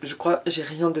 Voilà. Je crois que j'ai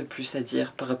rien de plus à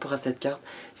dire par rapport à cette carte.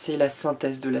 C'est la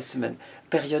synthèse de la semaine.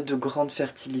 Période de grande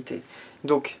fertilité.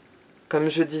 Donc, comme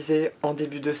je disais en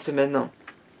début de semaine,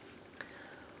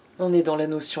 on est dans la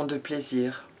notion de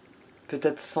plaisir,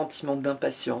 peut-être sentiment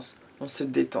d'impatience, on se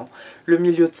détend. Le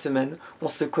milieu de semaine, on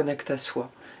se connecte à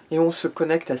soi et on se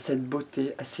connecte à cette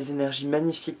beauté, à ces énergies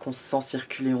magnifiques qu'on sent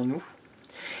circuler en nous.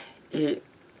 Et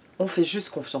on fait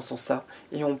juste confiance en ça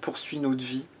et on poursuit notre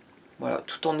vie, voilà,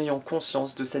 tout en ayant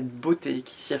conscience de cette beauté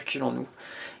qui circule en nous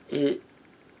et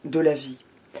de la vie.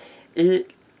 Et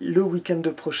le week-end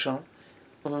prochain,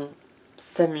 on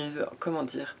s'amuse, comment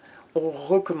dire, on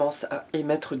recommence à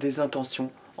émettre des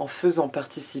intentions en faisant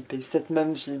participer cette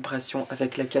même vibration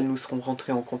avec laquelle nous serons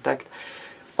rentrés en contact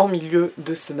en milieu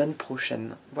de semaine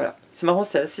prochaine. Voilà, c'est marrant,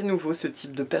 c'est assez nouveau ce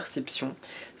type de perception,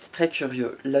 c'est très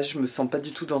curieux. Là, je me sens pas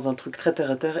du tout dans un truc très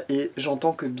terre à terre et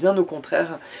j'entends que bien au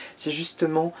contraire, c'est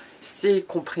justement ces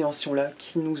compréhensions-là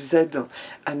qui nous aident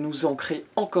à nous ancrer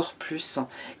encore plus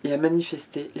et à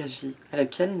manifester la vie à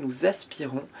laquelle nous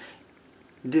aspirons,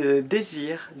 de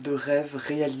désir, de rêve,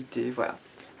 réalité, voilà.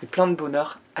 Et plein de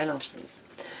bonheur à l'infini.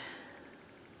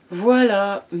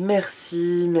 Voilà,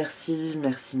 merci, merci,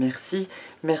 merci, merci.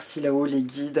 Merci là-haut les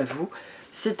guides, à vous.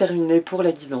 C'est terminé pour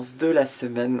la guidance de la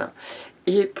semaine.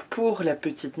 Et pour la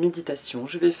petite méditation,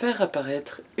 je vais faire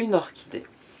apparaître une orchidée.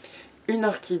 Une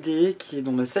orchidée qui est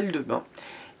dans ma salle de bain,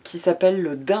 qui s'appelle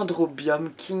le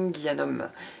Dendrobium kingianum.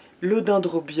 Le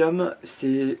dendrobium,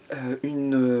 c'est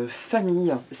une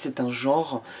famille, c'est un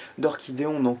genre d'orchidées.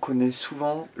 On en connaît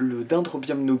souvent le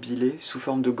dendrobium nobilé, sous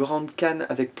forme de grandes cannes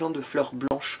avec plein de fleurs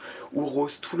blanches ou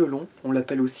roses tout le long. On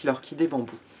l'appelle aussi l'orchidée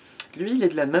bambou. Lui, il est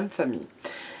de la même famille.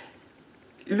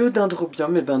 Le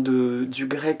dendrobium, du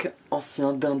grec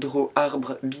ancien dendro,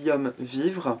 arbre, biome,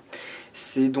 vivre,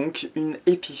 c'est donc une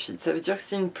épiphyte. Ça veut dire que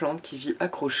c'est une plante qui vit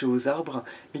accrochée aux arbres,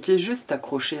 mais qui est juste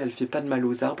accrochée, elle ne fait pas de mal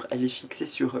aux arbres, elle est fixée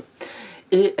sur eux.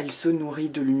 Et elle se nourrit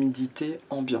de l'humidité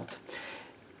ambiante.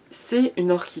 C'est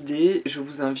une orchidée, je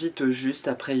vous invite juste,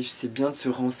 après c'est bien de se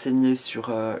renseigner sur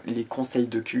les conseils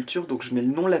de culture, donc je mets le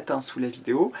nom latin sous la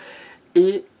vidéo,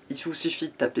 et il vous suffit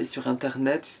de taper sur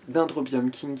internet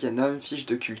Dendrobium kingianum, fiche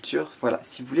de culture, voilà,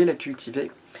 si vous voulez la cultiver.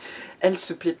 Elle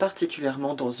se plaît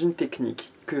particulièrement dans une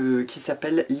technique qui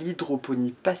s'appelle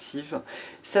l'hydroponie passive.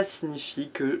 Ça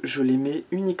signifie que je les mets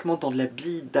uniquement dans de la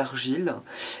bille d'argile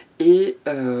et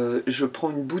je prends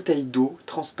une bouteille d'eau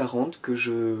transparente que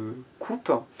je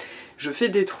coupe, je fais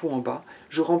des trous en bas,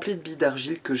 je remplis de billes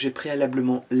d'argile que j'ai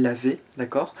préalablement lavées,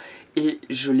 d'accord, et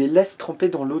je les laisse tremper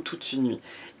dans l'eau toute une nuit.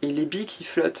 Et les billes qui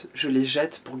flottent, je les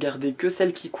jette pour garder que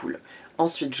celles qui coulent.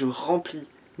 Ensuite, je remplis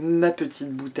ma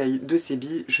petite bouteille de ces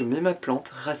billes, je mets ma plante,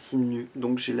 racine nue,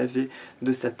 donc j'ai lavé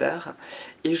de sa terre,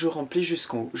 et je remplis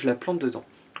jusqu'en haut, je la plante dedans.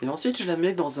 Et ensuite je la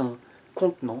mets dans un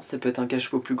contenant, ça peut être un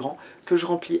cache-pot plus grand, que je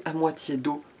remplis à moitié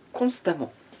d'eau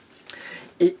constamment.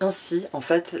 Et ainsi, en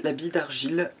fait, la bille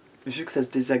d'argile, vu que ça ne se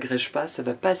désagrège pas, ça ne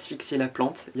va pas asphyxier la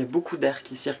plante, il y a beaucoup d'air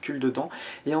qui circule dedans,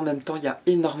 et en même temps il y a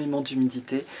énormément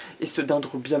d'humidité, et ce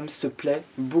dendrobium se plaît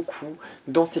beaucoup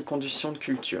dans ces conditions de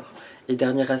culture. Et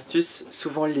dernière astuce,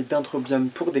 souvent les dendrobiums,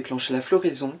 pour déclencher la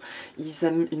floraison, ils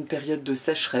aiment une période de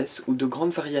sécheresse ou de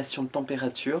grande variation de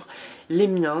température. Les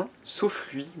miens, sauf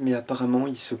lui, mais apparemment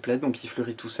il se plaît, donc il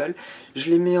fleurit tout seul, je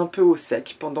les mets un peu au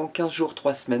sec pendant 15 jours,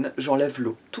 3 semaines, j'enlève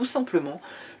l'eau. Tout simplement,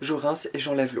 je rince et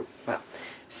j'enlève l'eau. Voilà.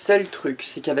 Seul truc,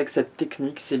 c'est qu'avec cette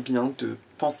technique, c'est bien de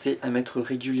penser à mettre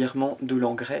régulièrement de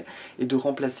l'engrais et de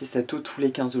remplacer cette eau tous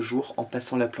les 15 jours en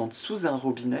passant la plante sous un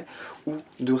robinet ou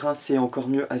de rincer encore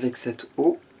mieux avec cette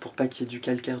eau pour pas qu'il y ait du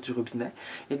calcaire du robinet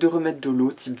et de remettre de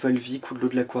l'eau type Volvic ou de l'eau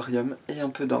de l'aquarium et un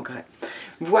peu d'engrais.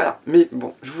 Voilà, mais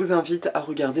bon, je vous invite à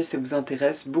regarder si ça vous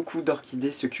intéresse. Beaucoup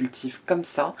d'orchidées se cultivent comme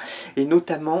ça et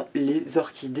notamment les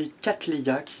orchidées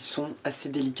Cattleya qui sont assez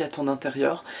délicates en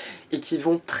intérieur et qui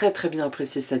vont très très bien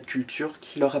apprécier cette culture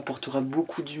qui leur apportera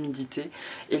beaucoup d'humidité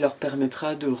et leur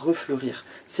permettra de refleurir.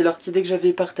 C'est l'orchidée que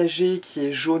j'avais partagée qui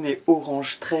est jaune et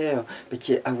orange,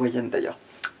 qui est hawaïenne d'ailleurs.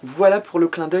 Voilà pour le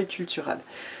clin d'œil culturel.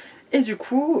 Et du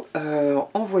coup,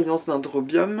 en voyant ce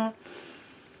dendrobium,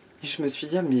 je me suis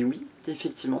dit, ah, mais oui,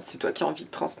 effectivement, c'est toi qui as envie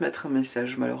de transmettre un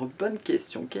message. Mais alors, bonne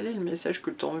question, quel est le message que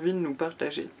tu as envie de nous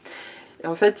partager ? Et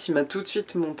en fait, il m'a tout de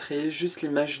suite montré juste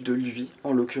l'image de lui.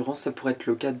 En l'occurrence, ça pourrait être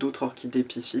le cas d'autres orchidées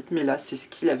épiphytes, mais là, c'est ce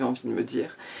qu'il avait envie de me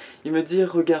dire. Il me dit,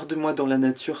 regarde-moi dans la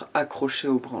nature accroché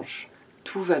aux branches.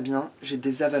 Tout va bien, j'ai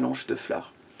des avalanches de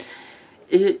fleurs.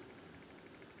 Et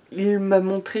il m'a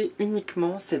montré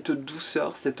uniquement cette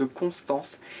douceur, cette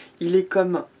constance. Il est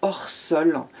comme hors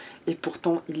sol, et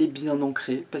pourtant il est bien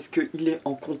ancré, parce qu'il est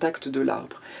en contact de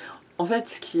l'arbre. En fait,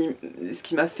 ce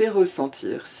qui m'a fait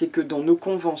ressentir, c'est que dans nos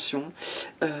conventions,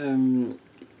 il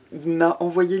m'a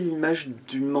envoyé l'image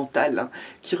du mental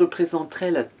qui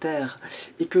représenterait la terre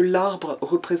et que l'arbre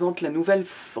représente la nouvelle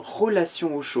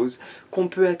relation aux choses, qu'on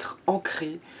peut être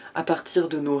ancré à partir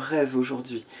de nos rêves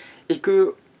aujourd'hui. Et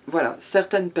que, voilà,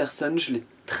 certaines personnes, je l'ai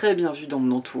très bien vu dans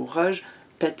mon entourage,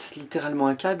 pètent littéralement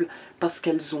un câble parce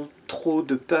qu'elles ont trop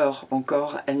de peur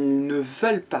encore, elles ne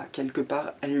veulent pas quelque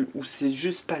part, ou c'est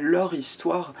juste pas leur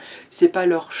histoire, c'est pas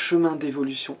leur chemin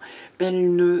d'évolution, mais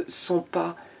elles ne sont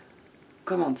pas,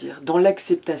 comment dire, dans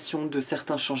l'acceptation de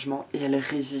certains changements et elles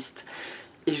résistent.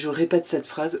 Et je répète cette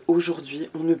phrase, aujourd'hui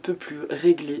on ne peut plus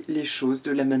régler les choses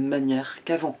de la même manière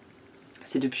qu'avant.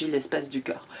 C'est depuis l'espace du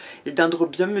cœur. Et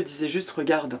Dendrobium me disait juste,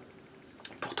 regarde,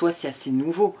 pour toi c'est assez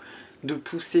nouveau de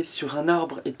pousser sur un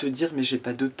arbre et de te dire mais j'ai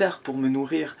pas de terre pour me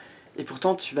nourrir. Et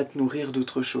pourtant tu vas te nourrir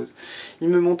d'autre chose. Il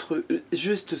me montre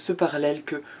juste ce parallèle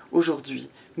que aujourd'hui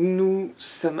nous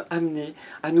sommes amenés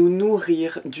à nous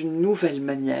nourrir d'une nouvelle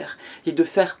manière et de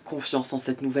faire confiance en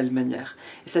cette nouvelle manière.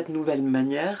 Et cette nouvelle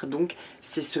manière, donc,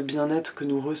 c'est ce bien-être que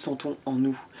nous ressentons en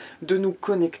nous, de nous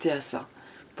connecter à ça.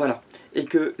 Voilà. Et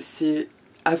que c'est,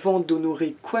 avant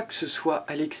d'honorer quoi que ce soit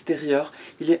à l'extérieur,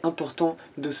 il est important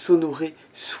de s'honorer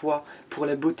soi pour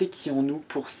la beauté qui est en nous,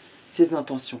 pour ses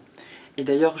intentions. Et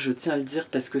d'ailleurs, je tiens à le dire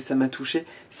parce que ça m'a touchée,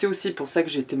 c'est aussi pour ça que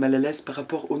j'étais mal à l'aise par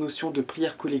rapport aux notions de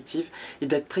prière collective et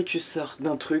d'être précurseur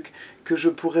d'un truc que je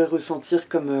pourrais ressentir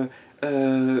comme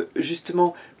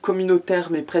justement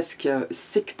communautaire mais presque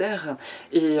sectaire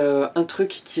et un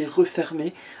truc qui est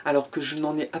refermé alors que je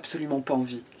n'en ai absolument pas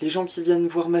envie. Les gens qui viennent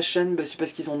voir ma chaîne, c'est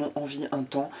parce qu'ils en ont envie un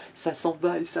temps, ça s'en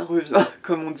va et ça revient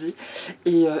comme on dit,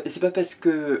 et c'est pas parce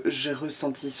que j'ai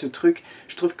ressenti ce truc,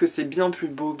 je trouve que c'est bien plus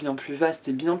beau, bien plus vaste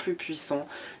et bien plus puissant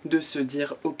de se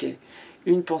dire ok,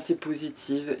 une pensée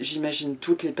positive, j'imagine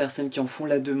toutes les personnes qui en font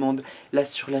la demande là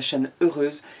sur la chaîne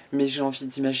heureuse, mais j'ai envie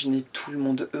d'imaginer tout le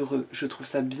monde heureux, je trouve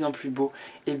ça bien plus beau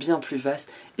et bien plus vaste,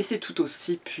 et c'est tout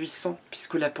aussi puissant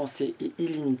puisque la pensée est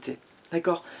illimitée.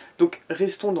 D'accord? Donc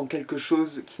restons dans quelque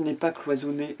chose qui n'est pas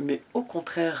cloisonné, mais au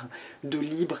contraire de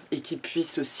libre et qui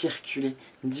puisse circuler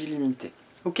d'illimité.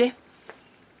 Ok?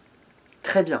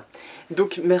 Très bien.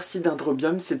 Donc merci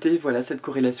Dendrobium, c'était voilà cette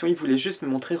corrélation. Il voulait juste me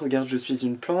montrer, regarde, je suis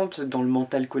une plante, dans le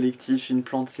mental collectif, une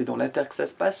plante c'est dans la terre que ça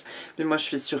se passe, mais moi je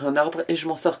suis sur un arbre et je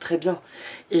m'en sors très bien.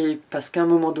 Et parce qu'à un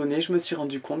moment donné, je me suis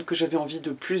rendu compte que j'avais envie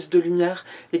de plus de lumière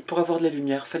et que pour avoir de la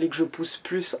lumière, fallait que je pousse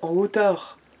plus en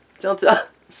hauteur. Tiens, tiens,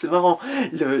 c'est marrant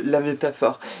la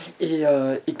métaphore. Et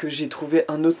que j'ai trouvé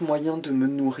un autre moyen de me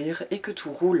nourrir et que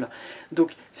tout roule.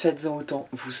 Donc faites-en autant,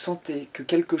 vous sentez que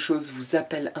quelque chose vous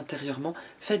appelle intérieurement,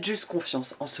 faites juste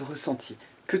confiance en ce ressenti,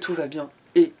 que tout va bien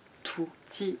et tout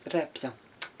ira bien.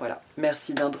 Voilà,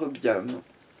 merci Dendrobium.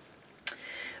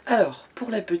 Alors, pour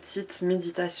la petite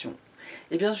méditation,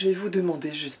 eh bien je vais vous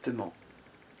demander justement,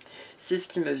 c'est ce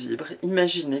qui me vibre,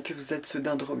 imaginez que vous êtes ce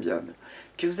Dendrobium,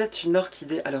 que vous êtes une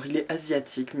orchidée, alors il est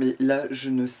asiatique, mais là je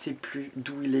ne sais plus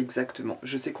d'où il est exactement,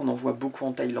 je sais qu'on en voit beaucoup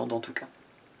en Thaïlande en tout cas.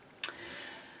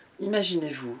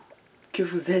 Imaginez-vous que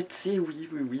vous êtes, et oui,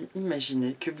 oui, oui,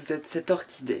 imaginez que vous êtes cette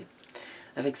orchidée,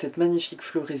 avec cette magnifique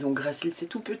floraison gracile, c'est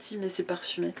tout petit mais c'est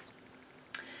parfumé,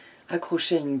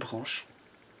 accroché à une branche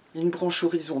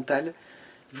horizontale,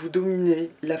 vous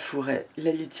dominez la forêt,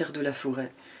 la litière de la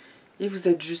forêt, et vous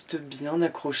êtes juste bien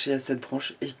accroché à cette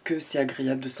branche et que c'est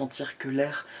agréable de sentir que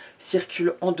l'air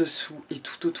circule en dessous et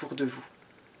tout autour de vous.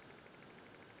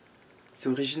 C'est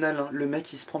original, hein, le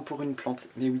mec il se prend pour une plante,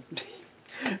 mais oui,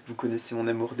 vous connaissez mon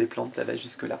amour des plantes, ça va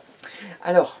jusque-là.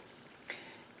 Alors,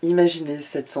 imaginez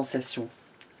cette sensation,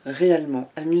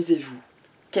 réellement, amusez-vous.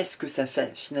 Qu'est-ce que ça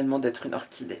fait finalement d'être une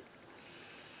orchidée?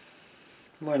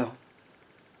 Voilà.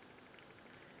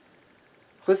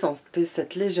 Ressentez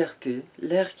cette légèreté,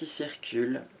 l'air qui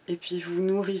circule, et puis vous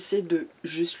nourrissez de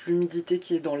juste l'humidité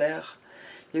qui est dans l'air,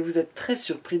 et vous êtes très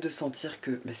surpris de sentir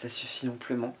que mais ça suffit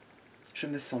amplement, je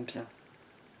me sens bien.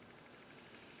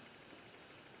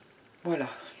 Voilà.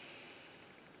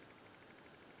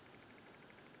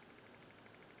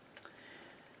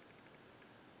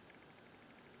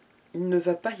 Il ne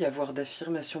va pas y avoir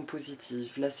d'affirmation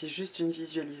positive, là c'est juste une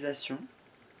visualisation.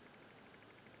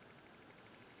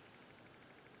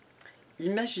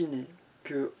 Imaginez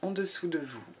que en dessous de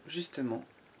vous, justement,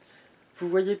 vous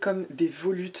voyez comme des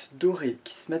volutes dorées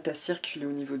qui se mettent à circuler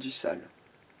au niveau du sol.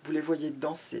 Vous les voyez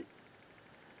danser.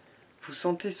 Vous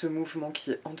sentez ce mouvement qui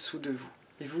est en dessous de vous.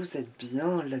 Et vous êtes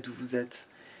bien là d'où vous êtes,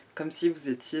 comme si vous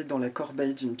étiez dans la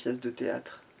corbeille d'une pièce de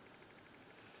théâtre.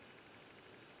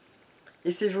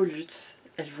 Et ces volutes,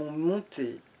 elles vont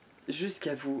monter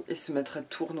jusqu'à vous et se mettre à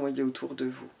tournoyer autour de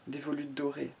vous, des volutes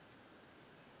dorées.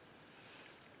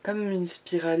 Comme une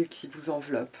spirale qui vous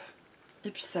enveloppe.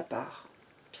 Et puis ça part,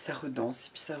 puis ça redanse, et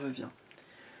puis ça revient.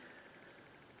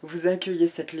 Vous accueillez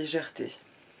cette légèreté.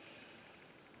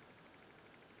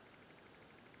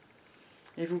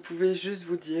 Et vous pouvez juste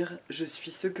vous dire, je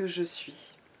suis ce que je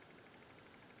suis.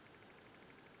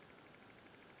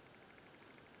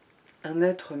 Un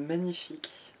être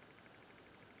magnifique,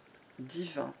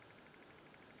 divin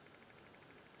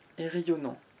et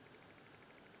rayonnant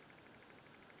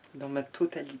dans ma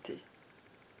totalité.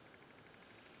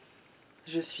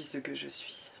 Je suis ce que je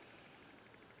suis.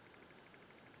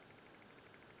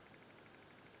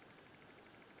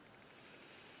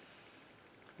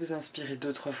 Vous inspirez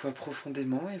 2-3 fois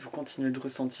profondément et vous continuez de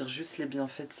ressentir juste les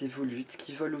bienfaits de ces volutes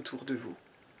qui volent autour de vous.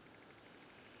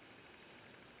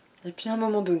 Et puis à un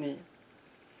moment donné,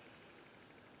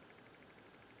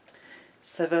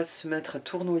 ça va se mettre à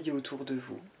tournoyer autour de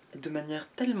vous de manière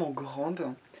tellement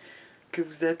grande que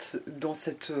vous êtes dans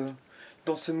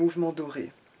ce mouvement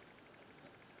doré.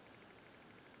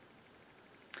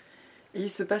 Et il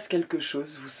se passe quelque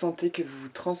chose, vous sentez que vous vous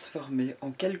transformez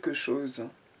en quelque chose.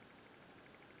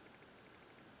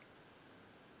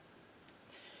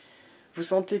 Vous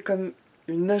sentez comme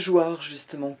une nageoire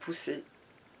justement poussée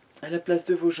à la place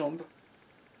de vos jambes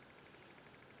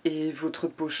et votre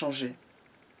peau changer.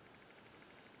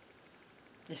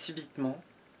 Et subitement,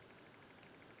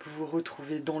 vous vous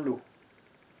retrouvez dans l'eau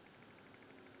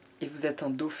et vous êtes un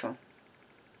dauphin.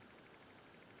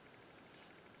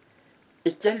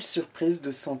 Et quelle surprise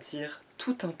de sentir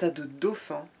tout un tas de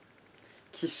dauphins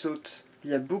qui sautent.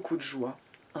 Il y a beaucoup de joie,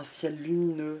 un ciel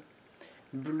lumineux,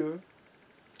 bleu.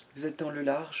 Vous êtes dans le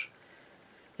large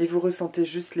et vous ressentez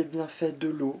juste les bienfaits de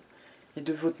l'eau et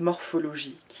de votre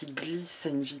morphologie qui glisse à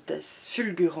une vitesse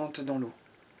fulgurante dans l'eau.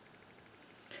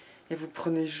 Et vous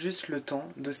prenez juste le temps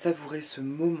de savourer ce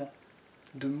moment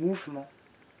de mouvement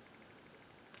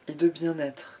et de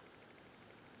bien-être.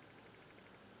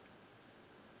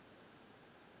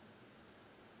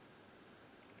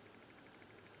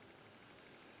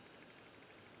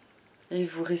 Et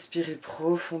vous respirez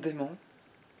profondément.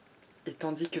 Et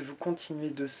tandis que vous continuez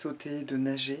de sauter, de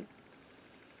nager,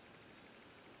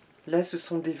 là ce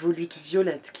sont des volutes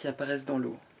violettes qui apparaissent dans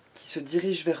l'eau, qui se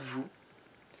dirigent vers vous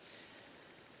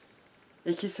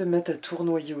et qui se mettent à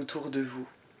tournoyer autour de vous.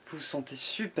 Vous vous sentez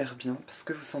super bien parce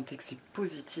que vous sentez que c'est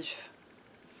positif.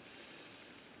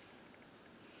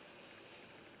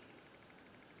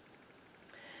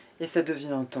 Et ça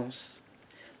devient intense.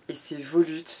 Et ces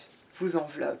volutes vous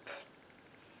enveloppent.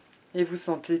 Et vous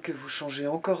sentez que vous changez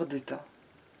encore d'état.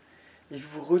 Et vous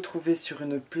vous retrouvez sur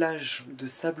une plage de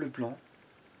sable blanc.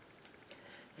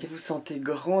 Et vous sentez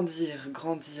grandir,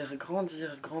 grandir,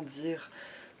 grandir, grandir,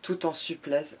 tout en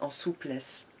souplesse.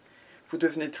 Vous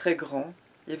devenez très grand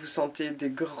et vous sentez des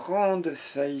grandes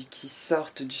feuilles qui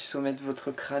sortent du sommet de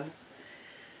votre crâne.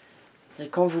 Et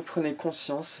quand vous prenez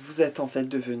conscience, vous êtes en fait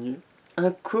devenu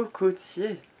un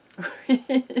cocotier.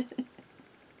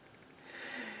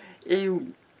 Et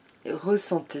oui,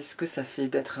 ressentez ce que ça fait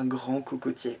d'être un grand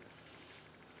cocotier.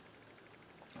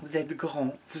 Vous êtes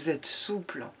grand, vous êtes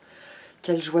souple.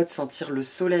 Quelle joie de sentir le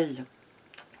soleil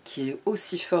qui est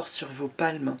aussi fort sur vos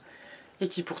palmes et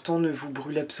qui pourtant ne vous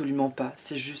brûle absolument pas.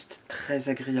 C'est juste très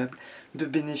agréable de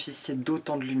bénéficier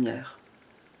d'autant de lumière.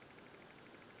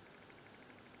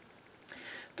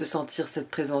 De sentir cette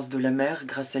présence de la mer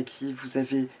grâce à qui vous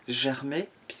avez germé,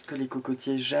 puisque les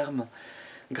cocotiers germent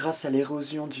grâce à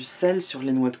l'érosion du sel sur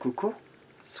les noix de coco.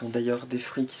 Ce sont d'ailleurs des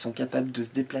fruits qui sont capables de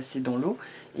se déplacer dans l'eau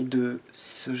et de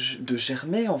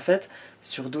germer en fait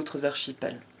sur d'autres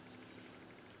archipels.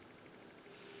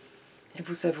 Et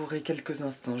vous savourez quelques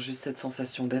instants juste cette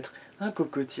sensation d'être un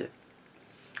cocotier.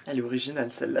 Elle est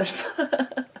originale celle-là, je pense.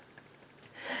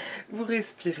 Vous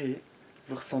respirez,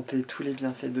 vous ressentez tous les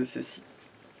bienfaits de ceci.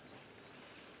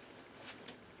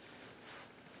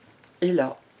 Et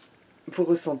là, vous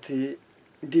ressentez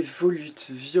des volutes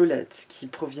violettes qui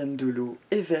proviennent de l'eau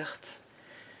et vertes,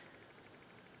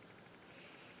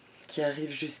 qui arrivent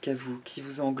jusqu'à vous, qui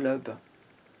vous englobent.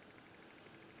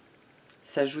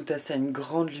 S'ajoute à ça une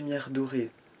grande lumière dorée.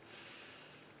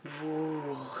 Vous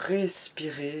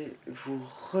respirez, vous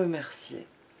remerciez.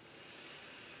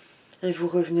 Et vous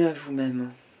revenez à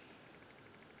vous-même.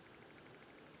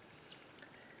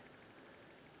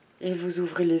 Et vous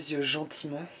ouvrez les yeux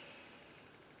gentiment.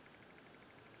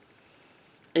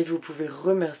 Et vous pouvez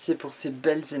remercier pour ces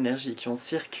belles énergies qui ont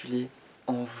circulé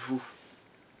en vous.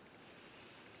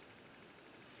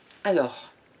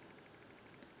 Alors,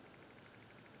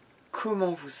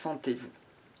 comment vous sentez-vous?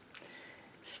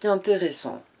 Ce qui est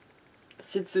intéressant,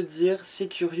 c'est de se dire, c'est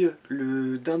curieux,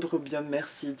 le dendrobium,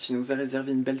 merci, tu nous as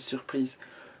réservé une belle surprise.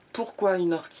 Pourquoi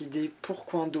une orchidée?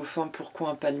 Pourquoi un dauphin? Pourquoi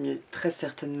un palmier? Très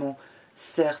certainement,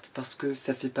 certes, parce que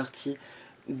ça fait partie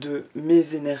de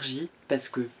mes énergies, parce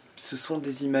que ce sont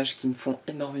des images qui me font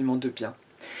énormément de bien.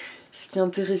 Ce qui est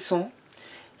intéressant,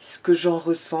 ce que j'en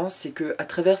ressens, c'est qu'à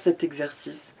travers cet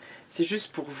exercice, c'est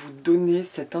juste pour vous donner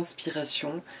cette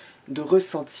inspiration de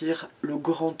ressentir le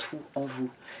grand tout en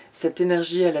vous. Cette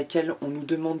énergie à laquelle on nous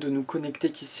demande de nous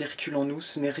connecter qui circule en nous,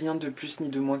 ce n'est rien de plus ni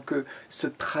de moins que ce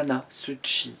prana, ce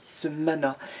chi, ce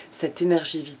mana, cette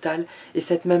énergie vitale et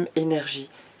cette même énergie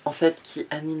en fait qui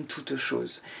anime toute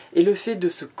chose. Et le fait de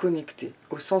se connecter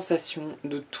aux sensations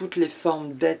de toutes les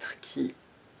formes d'êtres qui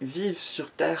vivent sur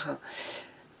Terre,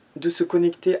 de se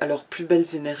connecter à leurs plus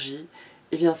belles énergies,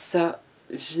 eh bien ça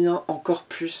vient encore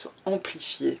plus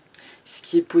amplifier ce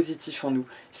qui est positif en nous.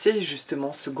 C'est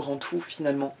justement ce grand tout,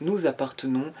 finalement. Nous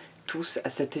appartenons tous à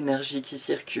cette énergie qui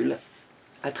circule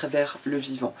à travers le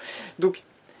vivant. Donc,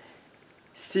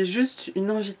 c'est juste une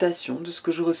invitation de ce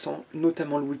que je ressens,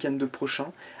 notamment le week-end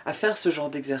prochain, à faire ce genre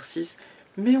d'exercice,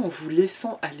 mais en vous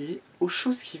laissant aller aux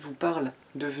choses qui vous parlent.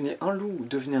 Devenez un loup,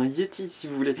 devenez un yéti si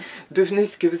vous voulez, devenez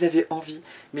ce que vous avez envie,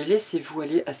 mais laissez-vous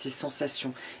aller à ces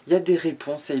sensations. Il y a des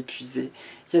réponses à épuiser,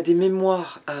 il y a des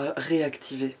mémoires à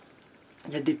réactiver,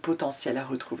 il y a des potentiels à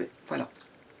retrouver. Voilà.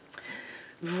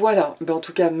 Voilà, ben en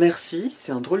tout cas merci,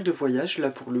 c'est un drôle de voyage, là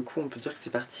pour le coup on peut dire que c'est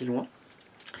parti loin.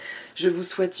 Je vous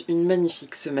souhaite une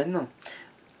magnifique semaine,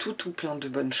 tout plein de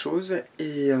bonnes choses,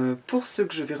 et pour ceux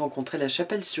que je vais rencontrer à la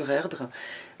Chapelle-sur-Erdre,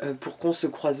 pour qu'on se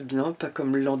croise bien, pas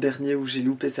comme l'an dernier où j'ai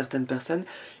loupé certaines personnes,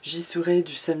 j'y serai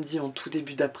du samedi en tout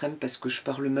début d'après-midi parce que je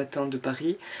pars le matin de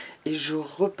Paris, et je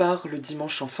repars le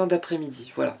dimanche en fin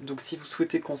d'après-midi. Voilà, donc si vous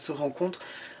souhaitez qu'on se rencontre,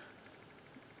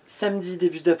 samedi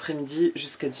début d'après-midi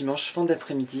jusqu'à dimanche fin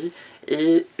d'après-midi,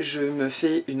 et je me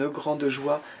fais une grande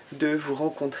joie de vous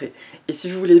rencontrer. Et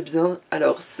si vous voulez bien,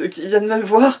 alors ceux qui viennent me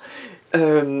voir,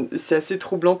 C'est assez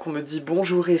troublant qu'on me dit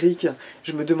bonjour Eric.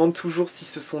 Je me demande toujours si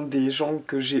ce sont des gens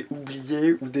que j'ai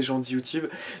oubliés ou des gens de YouTube.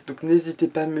 Donc n'hésitez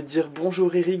pas à me dire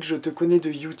bonjour Eric, je te connais de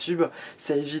YouTube.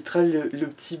 Ça évitera le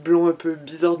petit blanc un peu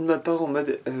bizarre de ma part en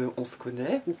mode on se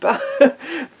connaît ou pas.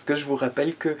 Parce que je vous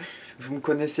rappelle que vous me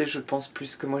connaissez, je pense,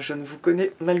 plus que moi je ne vous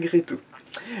connais malgré tout.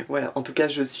 Voilà, en tout cas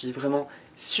je suis vraiment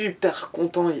super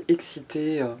content et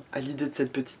excité à l'idée de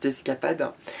cette petite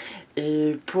escapade.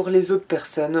 Et pour les autres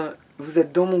personnes, vous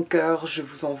êtes dans mon cœur, je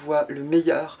vous envoie le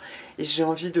meilleur. Et j'ai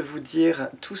envie de vous dire,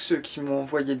 tous ceux qui m'ont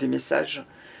envoyé des messages,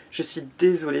 je suis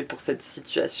désolée pour cette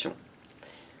situation.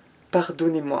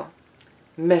 Pardonnez-moi.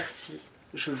 Merci,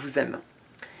 je vous aime.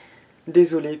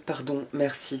 Désolé, pardon,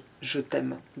 merci, je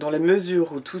t'aime. Dans la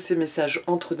mesure où tous ces messages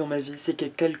entrent dans ma vie, c'est que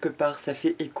quelque part ça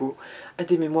fait écho à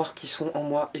des mémoires qui sont en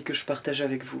moi et que je partage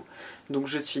avec vous. Donc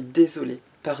je suis désolée,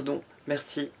 pardon,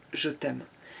 merci, je t'aime.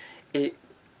 Et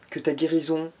que ta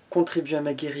guérison contribue à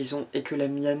ma guérison et que la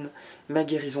mienne, ma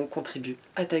guérison, contribue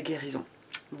à ta guérison.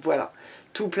 Voilà,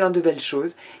 tout plein de belles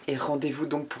choses. Et rendez-vous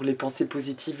donc pour les pensées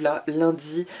positives là,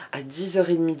 lundi à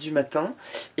 10h30 du matin.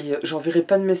 Et j'enverrai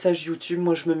pas de message YouTube,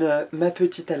 moi je me mets ma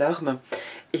petite alarme.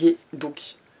 Et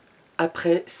donc,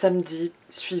 après, samedi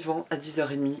suivant à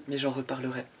 10h30, mais j'en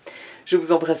reparlerai. Je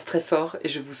vous embrasse très fort et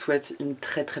je vous souhaite une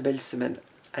très très belle semaine.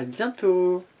 À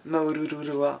bientôt.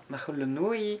 Maurururua,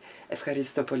 maholonui,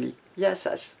 efkaristopoli,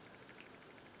 yasas.